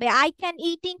ইট হবে, আই ক্যান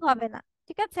ইটিং হবে না।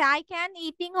 ঠিক আছে, আই ক্যান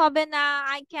ইটিং হবে না,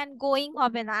 আই ক্যান গোয়িং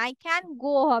হবে না, আই ক্যান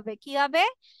গো হবে। কি হবে?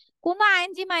 কোনো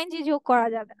আইএনজি মাইনজি যোগ করা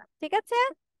যাবে না। ঠিক আছে,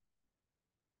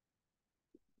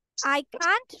 I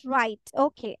can't write.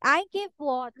 Okay, I give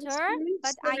water,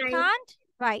 but I can't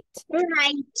write.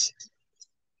 Right.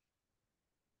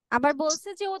 আবার বলছে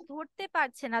যে ও ধরতে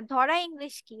পারছে না। ধরা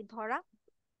ইংলিশ কি? ধরা?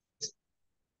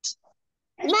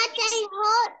 But I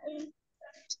hold.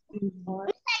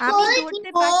 আমি ধরতে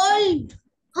পারছি।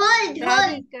 Hold.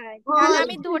 Very good. তাহলে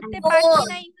আমি ধরতে পারছি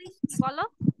না, ইংলিশ কি বলো?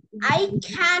 I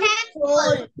can't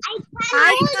hold. I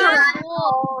can't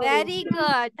hold. Very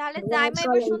good. তাহলে জাইমা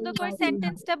এবার সুন্দর করে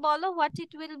সেন্টেন্সটা বলো, what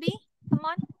it will be. Come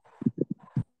on.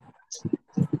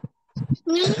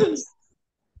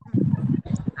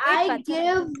 I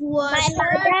give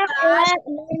water.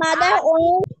 My mother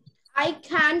owns. I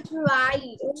can't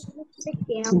write.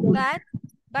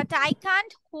 But I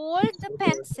can't hold the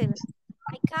pencil.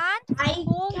 I can't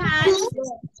hold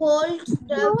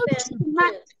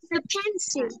the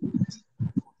pencil.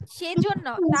 সেজন্য,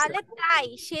 তাহলে তাই,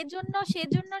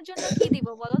 সেজন্যর জন্য কি দিব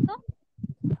বলো তো?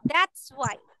 That's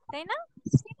why, তাই না?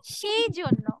 সেই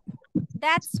জন্য,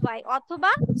 that's why,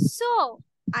 অথবা so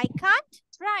I can't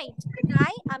রাইট,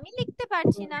 তাই আমি লিখতে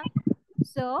পারছি না।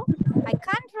 So I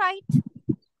can't right.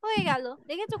 হয়ে গেল,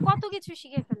 দেখেছো কত কিছু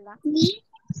শিখে ফেললাম।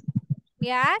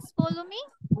 ইয়াস, বলো me,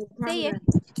 say it.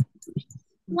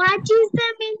 What is the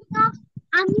meaning of,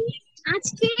 আমি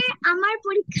আজকে আমার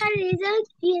পরীক্ষার রেজাল্ট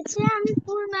দিয়েছে, আমি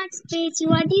 4 মার্কস পেয়েছি।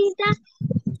 What is the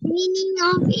meaning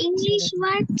of English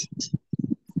word?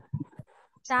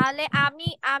 তাহলে আমি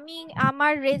আমি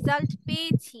আমার রেজাল্ট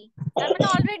পেয়েছি, তার মানে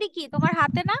অলরেডি কি তোমার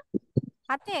হাতে না,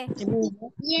 হাতে?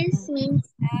 ইয়েস মিন্স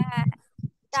হ্যাঁ,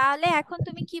 তাহলে এখন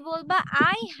তুমি কি বলবা?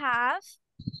 I have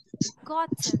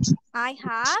গটন, I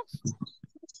have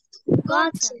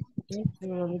got. গটন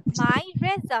my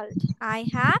result, I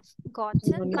have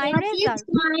গটন my what is result.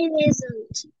 My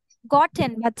result?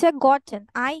 Gotten বাচ্চা, gotten,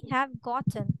 I have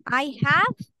gotten, I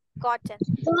have gotten.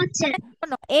 গটন। মানে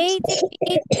শোনো, এই যে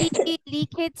পেয়েছি,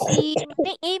 লিখেছি,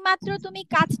 মানে এই মাত্র তুমি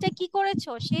কাজটা কি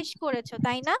করেছো, শেষ করেছো,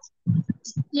 তাই না?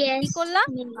 কি ইয়েস করলা?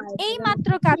 এই মাত্র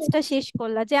কাজটা শেষ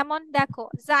করলা। যেমন দেখো,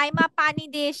 জাইমা পানি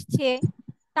দিয়ে এসছে,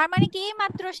 তার মানে কি এই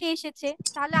মাত্র সে এসেছে।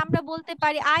 তাহলে আমরা বলতে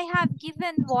পারি আই হ্যাভ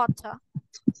গিভেন ওয়াটার।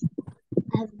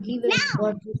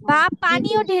 বা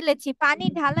পানিও ঢেলেছি, পানি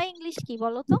ঢালা ইংলিশ কি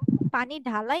বলো তো? পানি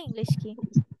ঢালা ইংলিশ কি?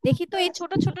 দেখি তো এই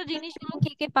ছোট ছোট জিনিসগুলো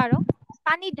কে কে পারো।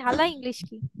 পানি ঢালা ইংলিশ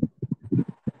কি?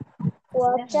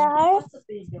 ওয়াটার।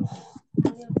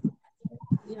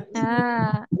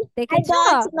 হ্যাঁ, I দেখেছো?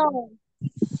 don't know.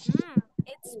 Hmm,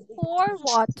 it's pour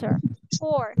water.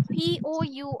 Pour,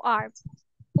 Pour.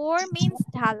 Pour means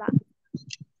ঢালা।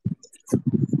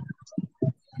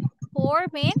 Pour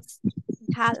means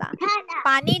ঢালা।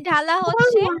 পানি ঢালা For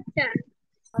হচ্ছে, water.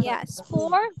 yes,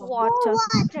 pour For water.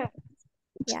 water.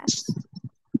 Yes.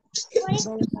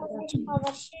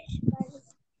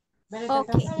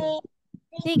 ওকে,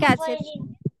 ঠিক আছে।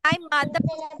 মাই মাদার,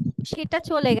 সেটা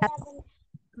চলে গেল।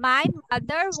 My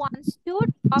mother wants to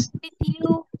talk with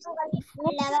you before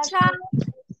the class,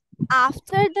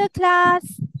 after the class,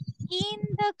 in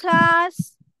the class,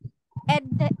 at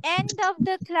the end of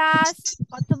the class,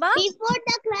 অথবা Before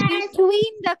the class.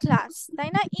 between the class, তাই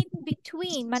না? in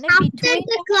between মানে After between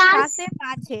the মানে class. ক্লাসের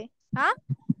মাঝে। হ্যাঁ,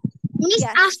 Miss,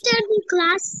 yes, after the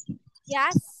class.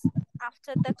 yes,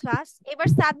 after the class। এবার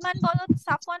সাদমান বলো,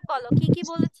 সাফওয়ান বলো, কি কি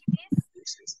বলেছি মিস?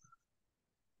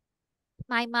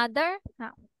 my mother,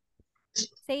 হ্যাঁ,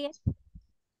 say it।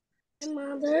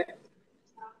 Mother.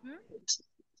 Hmm,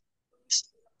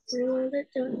 Mother.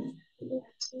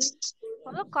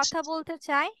 বলো, কথা বলতে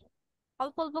চাই,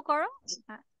 অল্প অল্প করো।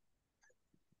 হ্যাঁ,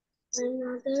 My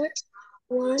mother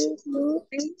want to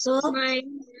talk with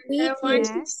you.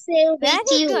 yes, Say with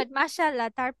very you. good, মাশাআল্লাহ।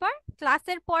 তারপর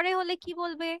ক্লাসের পরে হলে কি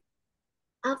বলবে?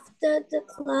 After the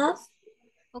class.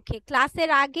 ওকে, ক্লাসের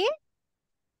আগে?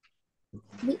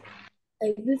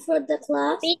 Before the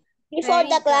class. Before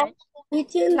Very the class. good।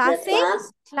 Within the ক্লাসে, class.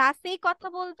 ক্লাসেই কথা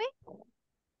বলবে।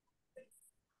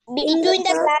 Between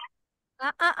the class. A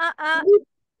a a a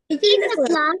Between the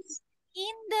class.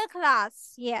 in the class,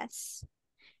 yes।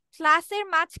 ক্লাসের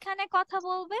মাঝখানে কথা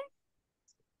বলবে।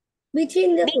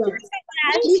 Between the class.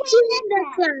 Between the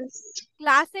class.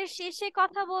 ক্লাসের শেষে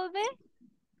কথা বলবে।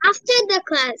 After the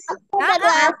class. A After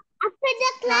the a a class. After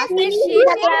the class. ক্লাসের In the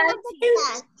শেষে class. বলছি,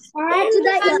 At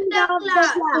the end of the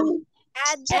class.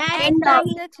 at the At end the of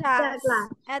end the of the class, class.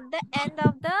 at the end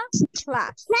of the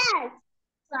class। Class.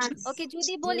 ওকে,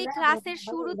 যদি বলি ক্লাসের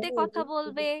শুরুতে কথা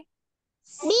বলবে।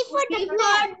 Before the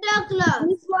class.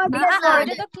 Before a the a class.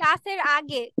 ওটা তো ক্লাসের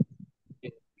আগে,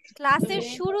 ক্লাসের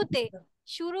শুরুতে।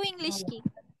 শুরু ইংলিশ কি?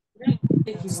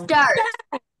 Start.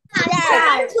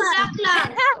 Start.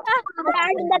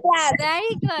 Start the class.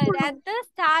 Very good, at the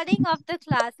starting of the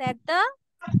class, at the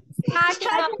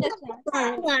starting of the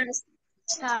class। Class.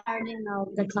 Starting of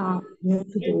the class.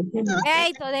 এই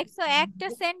তো দেখছো, একটা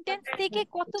সেন্টেন্স থেকে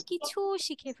কত কিছু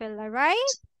শিখে ফেললা,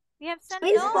 right? We have seen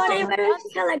Miss, no forever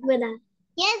শেখা লাগবে না।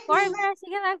 Yes, পরের আর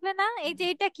শিখে লাগবে না। এই যে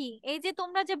এটা কি, এই যে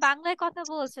তোমরা যে বাংলায় কথা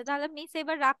বলছো, তাহলে মিস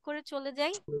এবার রাগ করে চলে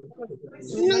যাই?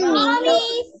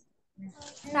 miss.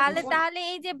 তাহলে তাহলে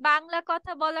এই যে বাংলা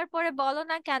কথা বলার পরে বলো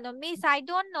না কেন, miss I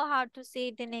don't know how to say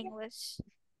it in English?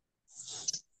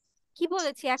 কি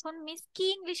বলেছি এখন মিস? কি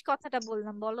ইংলিশ কথাটা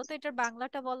বললাম বলো তো, এটার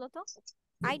বাংলাটা বলো তো।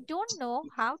 I don't know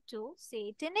how to say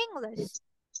it in English.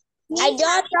 I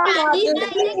don't know how to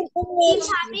speak English.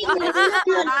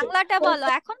 বাংলাটা বলো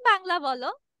এখন, বাংলা বলো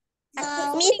এখন।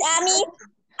 Miss,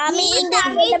 আমি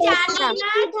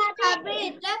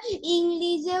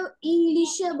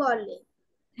ইংলিশে বলে।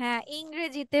 হ্যাঁ,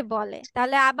 ইংরেজিতে বলে।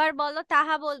 তাহলে আবার বলো,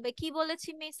 তাহা বলবে। কি বলেছি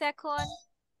মিস এখন?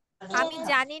 আমি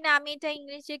জানি না আমি এটা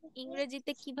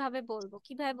ইংরেজিতে কিভাবে বলবো,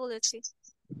 কিভাবে বলেছি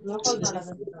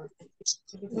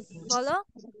বলো।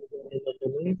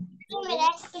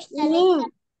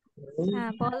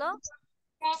 হ্যাঁ বলো।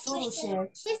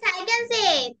 Miss, I can say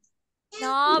it.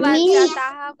 No বাচ্চা, Miss,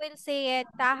 তাহা উইল সে ইট,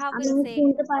 তাহা আমি উইল সে ইট।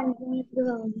 শুনতে পাইনি, তুমি একটু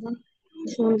বলো।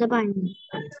 শুনতে পাইনি।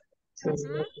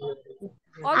 হুম,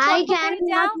 অল্প I অল্প করে cannot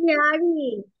যাও। hear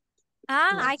it.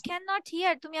 হ্যাঁ, আই ক্যান নট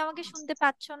হিয়ার, তুমি আমাকে শুনতে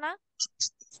পাচ্ছ না?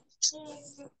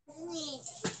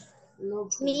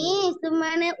 মিস,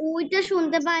 মানে ওইটা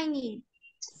শুনতে পাইনি।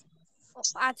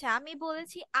 আচ্ছা, আমি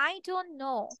বলেছি I don't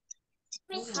know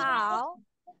how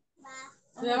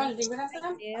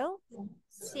will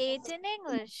say it in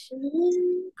English.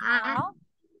 I How?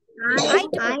 I I I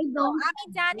don't know. don't আমি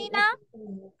জানি না।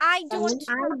 I don't.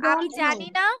 I আমি don't know. জানি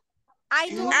না। I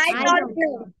don't I know. don't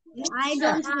know. I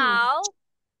don't know. How?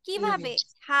 কিভাবে?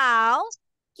 How?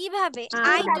 কিভাবে?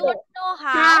 I কিভাবে? don't know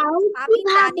how. How? আমি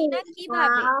জানি কিভাবে? না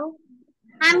কিভাবে। How?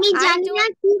 আমি I জানি না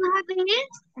don't. কিভাবে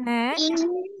হ্যাঁ।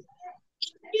 ইংলিশে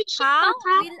How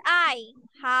কথা will I?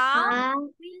 How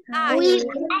How will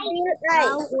I? will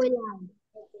How will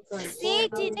Say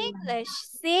it in English.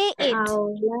 Say it. I?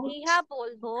 ইহা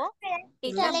বলবো,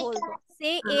 এটা বলবো।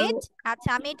 Say How it. আচ্ছা,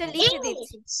 আমি এটা লিখে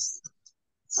দিচ্ছি। English.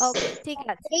 ওকে, ঠিক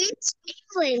আছে। It's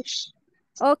English.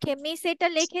 ওকে, মিস এটা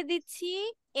লিখে দিচ্ছি।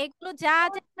 এগুলো যা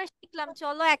যা আমরা শিখলাম,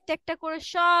 চলো একটা একটা করে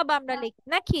সব আমরা লিখি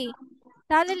নাকি?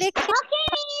 তাহলে লিখতে Okay.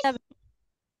 যাবে।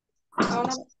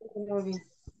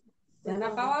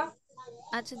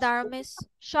 আচ্ছা দাঁড়াও মিস,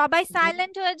 সবাই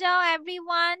সাইলেন্ট হয়ে যাও।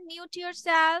 Everyone mute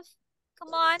yourself.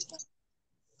 Come on.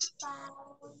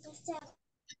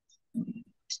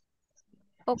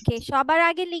 ওকে, সবার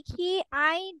আগে লিখি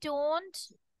I don't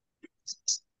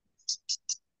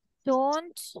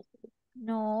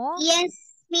know Yes,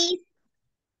 Miss.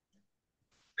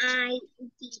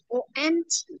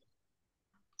 I-D-O-N-T.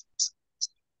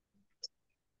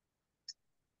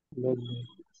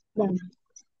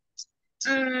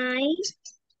 I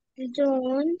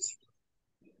don't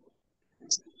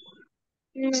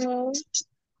know.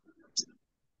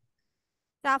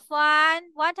 Safwan,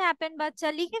 what happen বাচ্চা?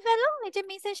 লিখে ফেলো, এই যে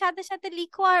মিসের সাথে সাথে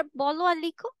লিখো আর বলো আর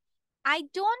লিখো। আই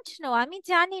ডোন্ট নো, আমি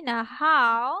জানি না।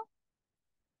 হাউ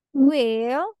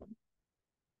উইল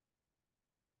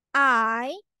আই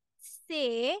সে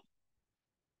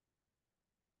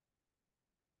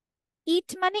ইট,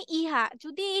 মানে ইহা।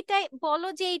 যদি এটা বলো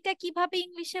যে এটা কিভাবে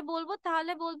ইংলিশে বলবো,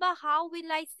 তাহলে বলবা হাউ উইল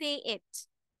আই সে ইট।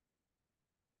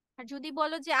 আর যদি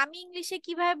বলো যে আমি ইংলিশে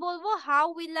কিভাবে বলবো, how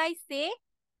will I say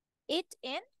it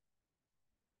in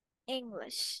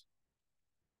English.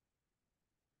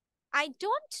 I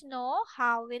don't know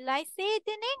how will I say it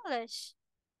in English.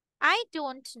 I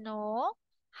don't know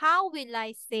how will I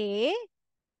say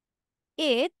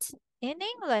it in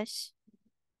English.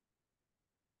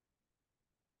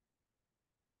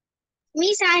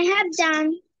 Miss, I have done.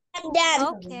 I've done.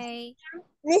 Okay.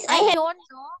 Miss, I I have. don't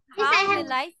know Miss, how I have.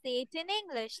 will I say it in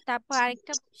English. তারপর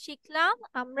আরেকটা শিখলাম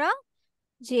আমরা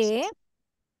যে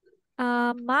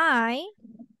my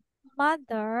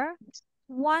mother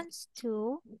wants to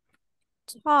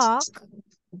talk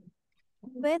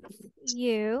with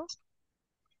you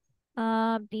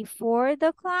before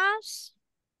the class.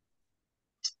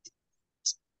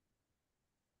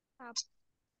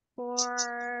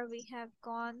 Or we have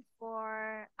gone for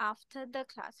after the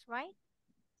class, right?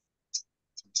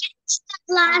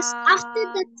 Class after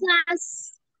the Um, class.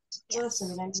 yes.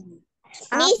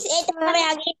 Miss, এটা After আমি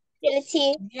আগে ফেলেছি।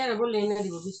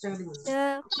 the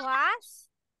class,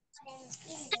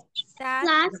 then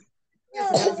Class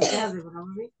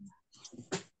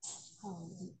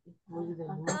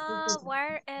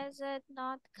where is it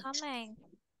not coming?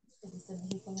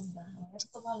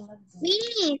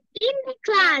 Miss, in the Yeah.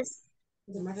 class.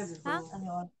 Huh?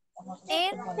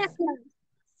 In the class.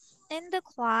 In the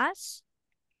class,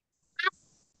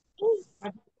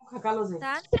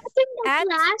 then In the at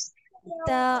class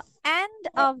the end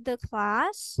of the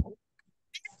class,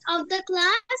 of the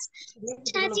class.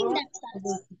 Touching the class.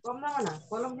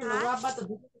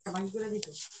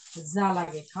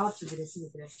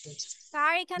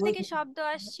 কার এখান থেকে শব্দ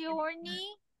আসছে? Horne,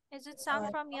 is it sound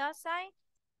from your side?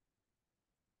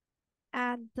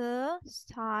 At the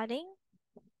starting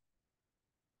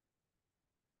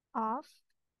of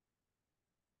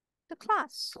the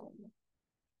class.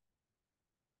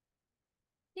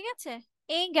 ঠিক আছে,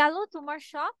 এই গেল তোমার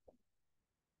সব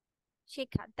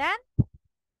শেখা। দেন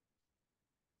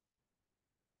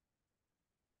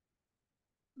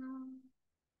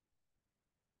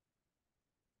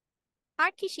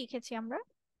আর কি শিখেছি আমরা?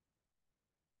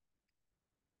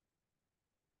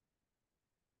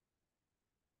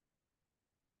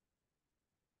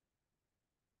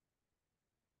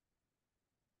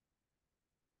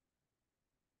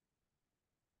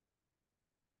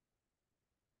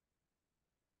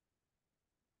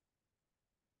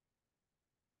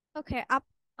 Okay,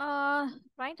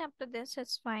 right after this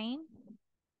is fine.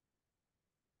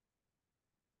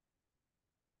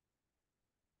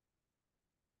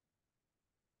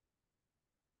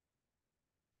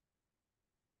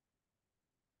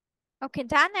 Okay,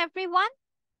 done everyone?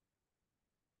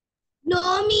 No,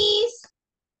 miss.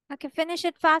 Okay, finish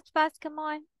it fast, come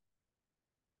on.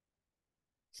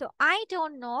 So I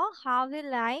don't know how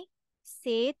will I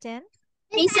say it in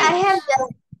Miss, I have done.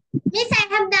 Miss, I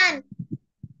have done.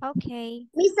 okay.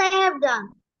 Miss, I have done.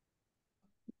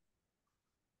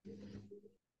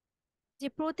 যে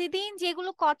প্রতিদিন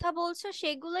যেগুলো কথা বলছো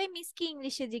সেগুলোই মিসকে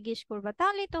ইংলিশে জিজ্ঞেস করবা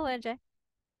তাহলেই তো হয়ে যায়।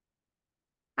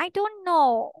 I don't know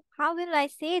how will I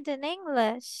say it in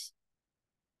English.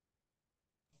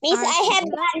 Miss, I have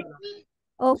Arshila? done.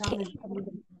 Okay.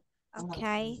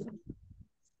 Okay.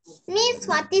 Miss,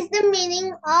 what is the meaning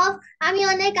of আমি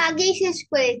অনেক আগেই শেষ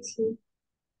করেছি?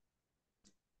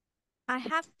 I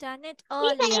have done it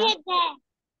Miss, I earlier. have done.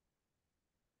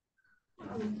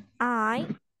 I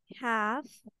have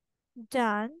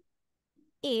done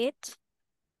it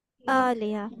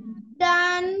earlier.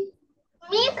 Done.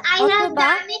 Miss, I have অথবা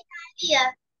done it earlier.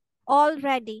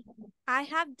 already. I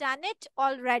have done it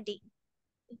already.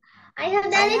 I have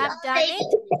I done it have done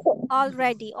it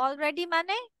already. Already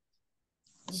মানে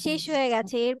শেষ হয়ে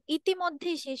গেছে, এর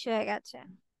ইতিমধ্যেই শেষ হয়ে গেছে।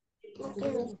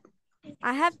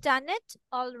 I have done it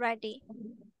already.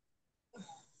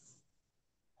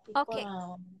 Okay,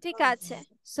 ঠিক আছে.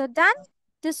 So done?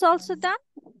 This also done?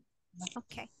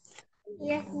 Okay.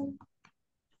 Yes.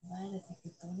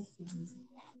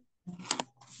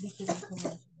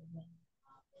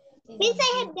 Miss,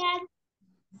 I have done.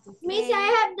 Miss, I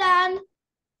Okay. have done.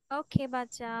 Okay,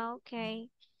 বাচ্চা, okay.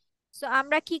 So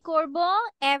আমরা কি করব?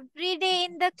 Every day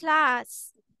in the class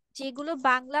যেগুলো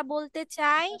বাংলা বলতে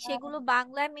চাই সেগুলো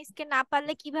বাংলায় মিসকে না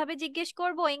পারলে কিভাবে জিজ্ঞেস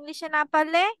করব? ইংলিশে না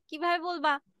পারলে কিভাবে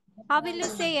বলবা? How will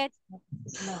you say it?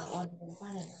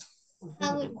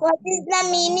 What is the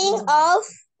meaning of?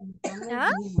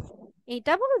 হ্যাঁ,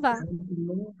 এটা বলবা।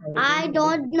 I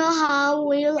don't know how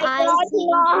will I say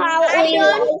it. I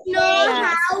don't know Yes.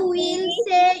 how will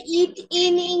say it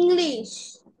in English.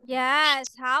 Yes,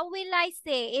 how will I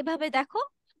say? এভাবে দেখো,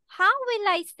 how will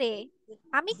I say?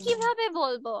 আমি কিভাবে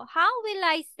বলবো? How will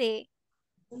I say?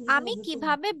 আমি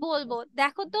কিভাবে বলবো?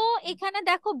 দেখো তো এখানে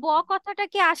দেখো ব কথাটা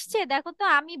কি আসছে? দেখো তো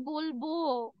আমি বলবো,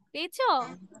 পেয়েছো?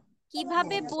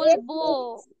 কিভাবে বলবো?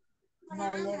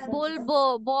 বলবো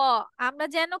ব। আমরা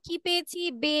যেন কি পেয়েছি?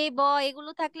 বে, ব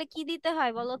এগুলো থাকলে কি দিতে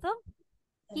হয় বলো তো?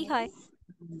 কি হয়?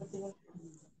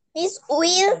 Miss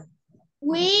will.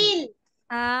 Will.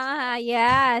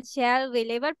 Yeah, shall will.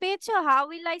 এবার পেয়েছো? How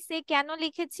will I say কেন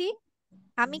লিখেছি?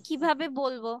 আমি কিভাবে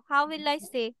বলবো? How will I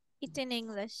say it in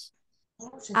English?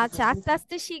 আচ্ছা, আস্তে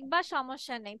আস্তে শিখবা,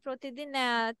 সমস্যা নেই। প্রতিদিন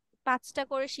 5টা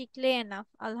করে শিখলে এনাফ,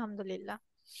 আলহামদুলিল্লাহ।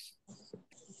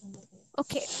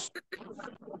 ওকে,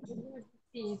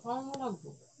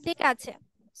 ঠিক আছে।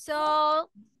 সো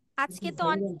আজকে তো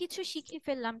অনেক কিছু শিখে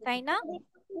ফেললাম, তাই না?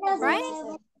 Right?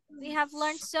 We have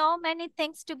learned so many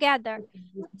things together.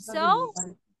 So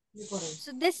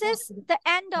this is the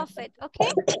end of it,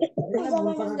 okay?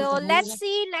 So let's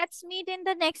see, let's meet in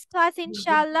the next class,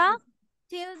 inshallah.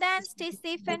 Till then, stay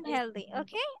safe and healthy,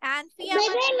 okay? And fi Bye bye,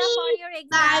 amanillah for Miss. your Bye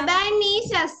exam. bye, Miss.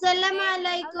 Okay, Allah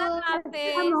Assalamualaikum.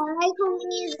 Hafiz. Assalamualaikum,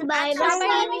 Miss. And Bye সবাই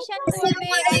bye. revision করবে.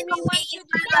 Everyone should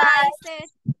revise it.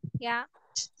 Yeah.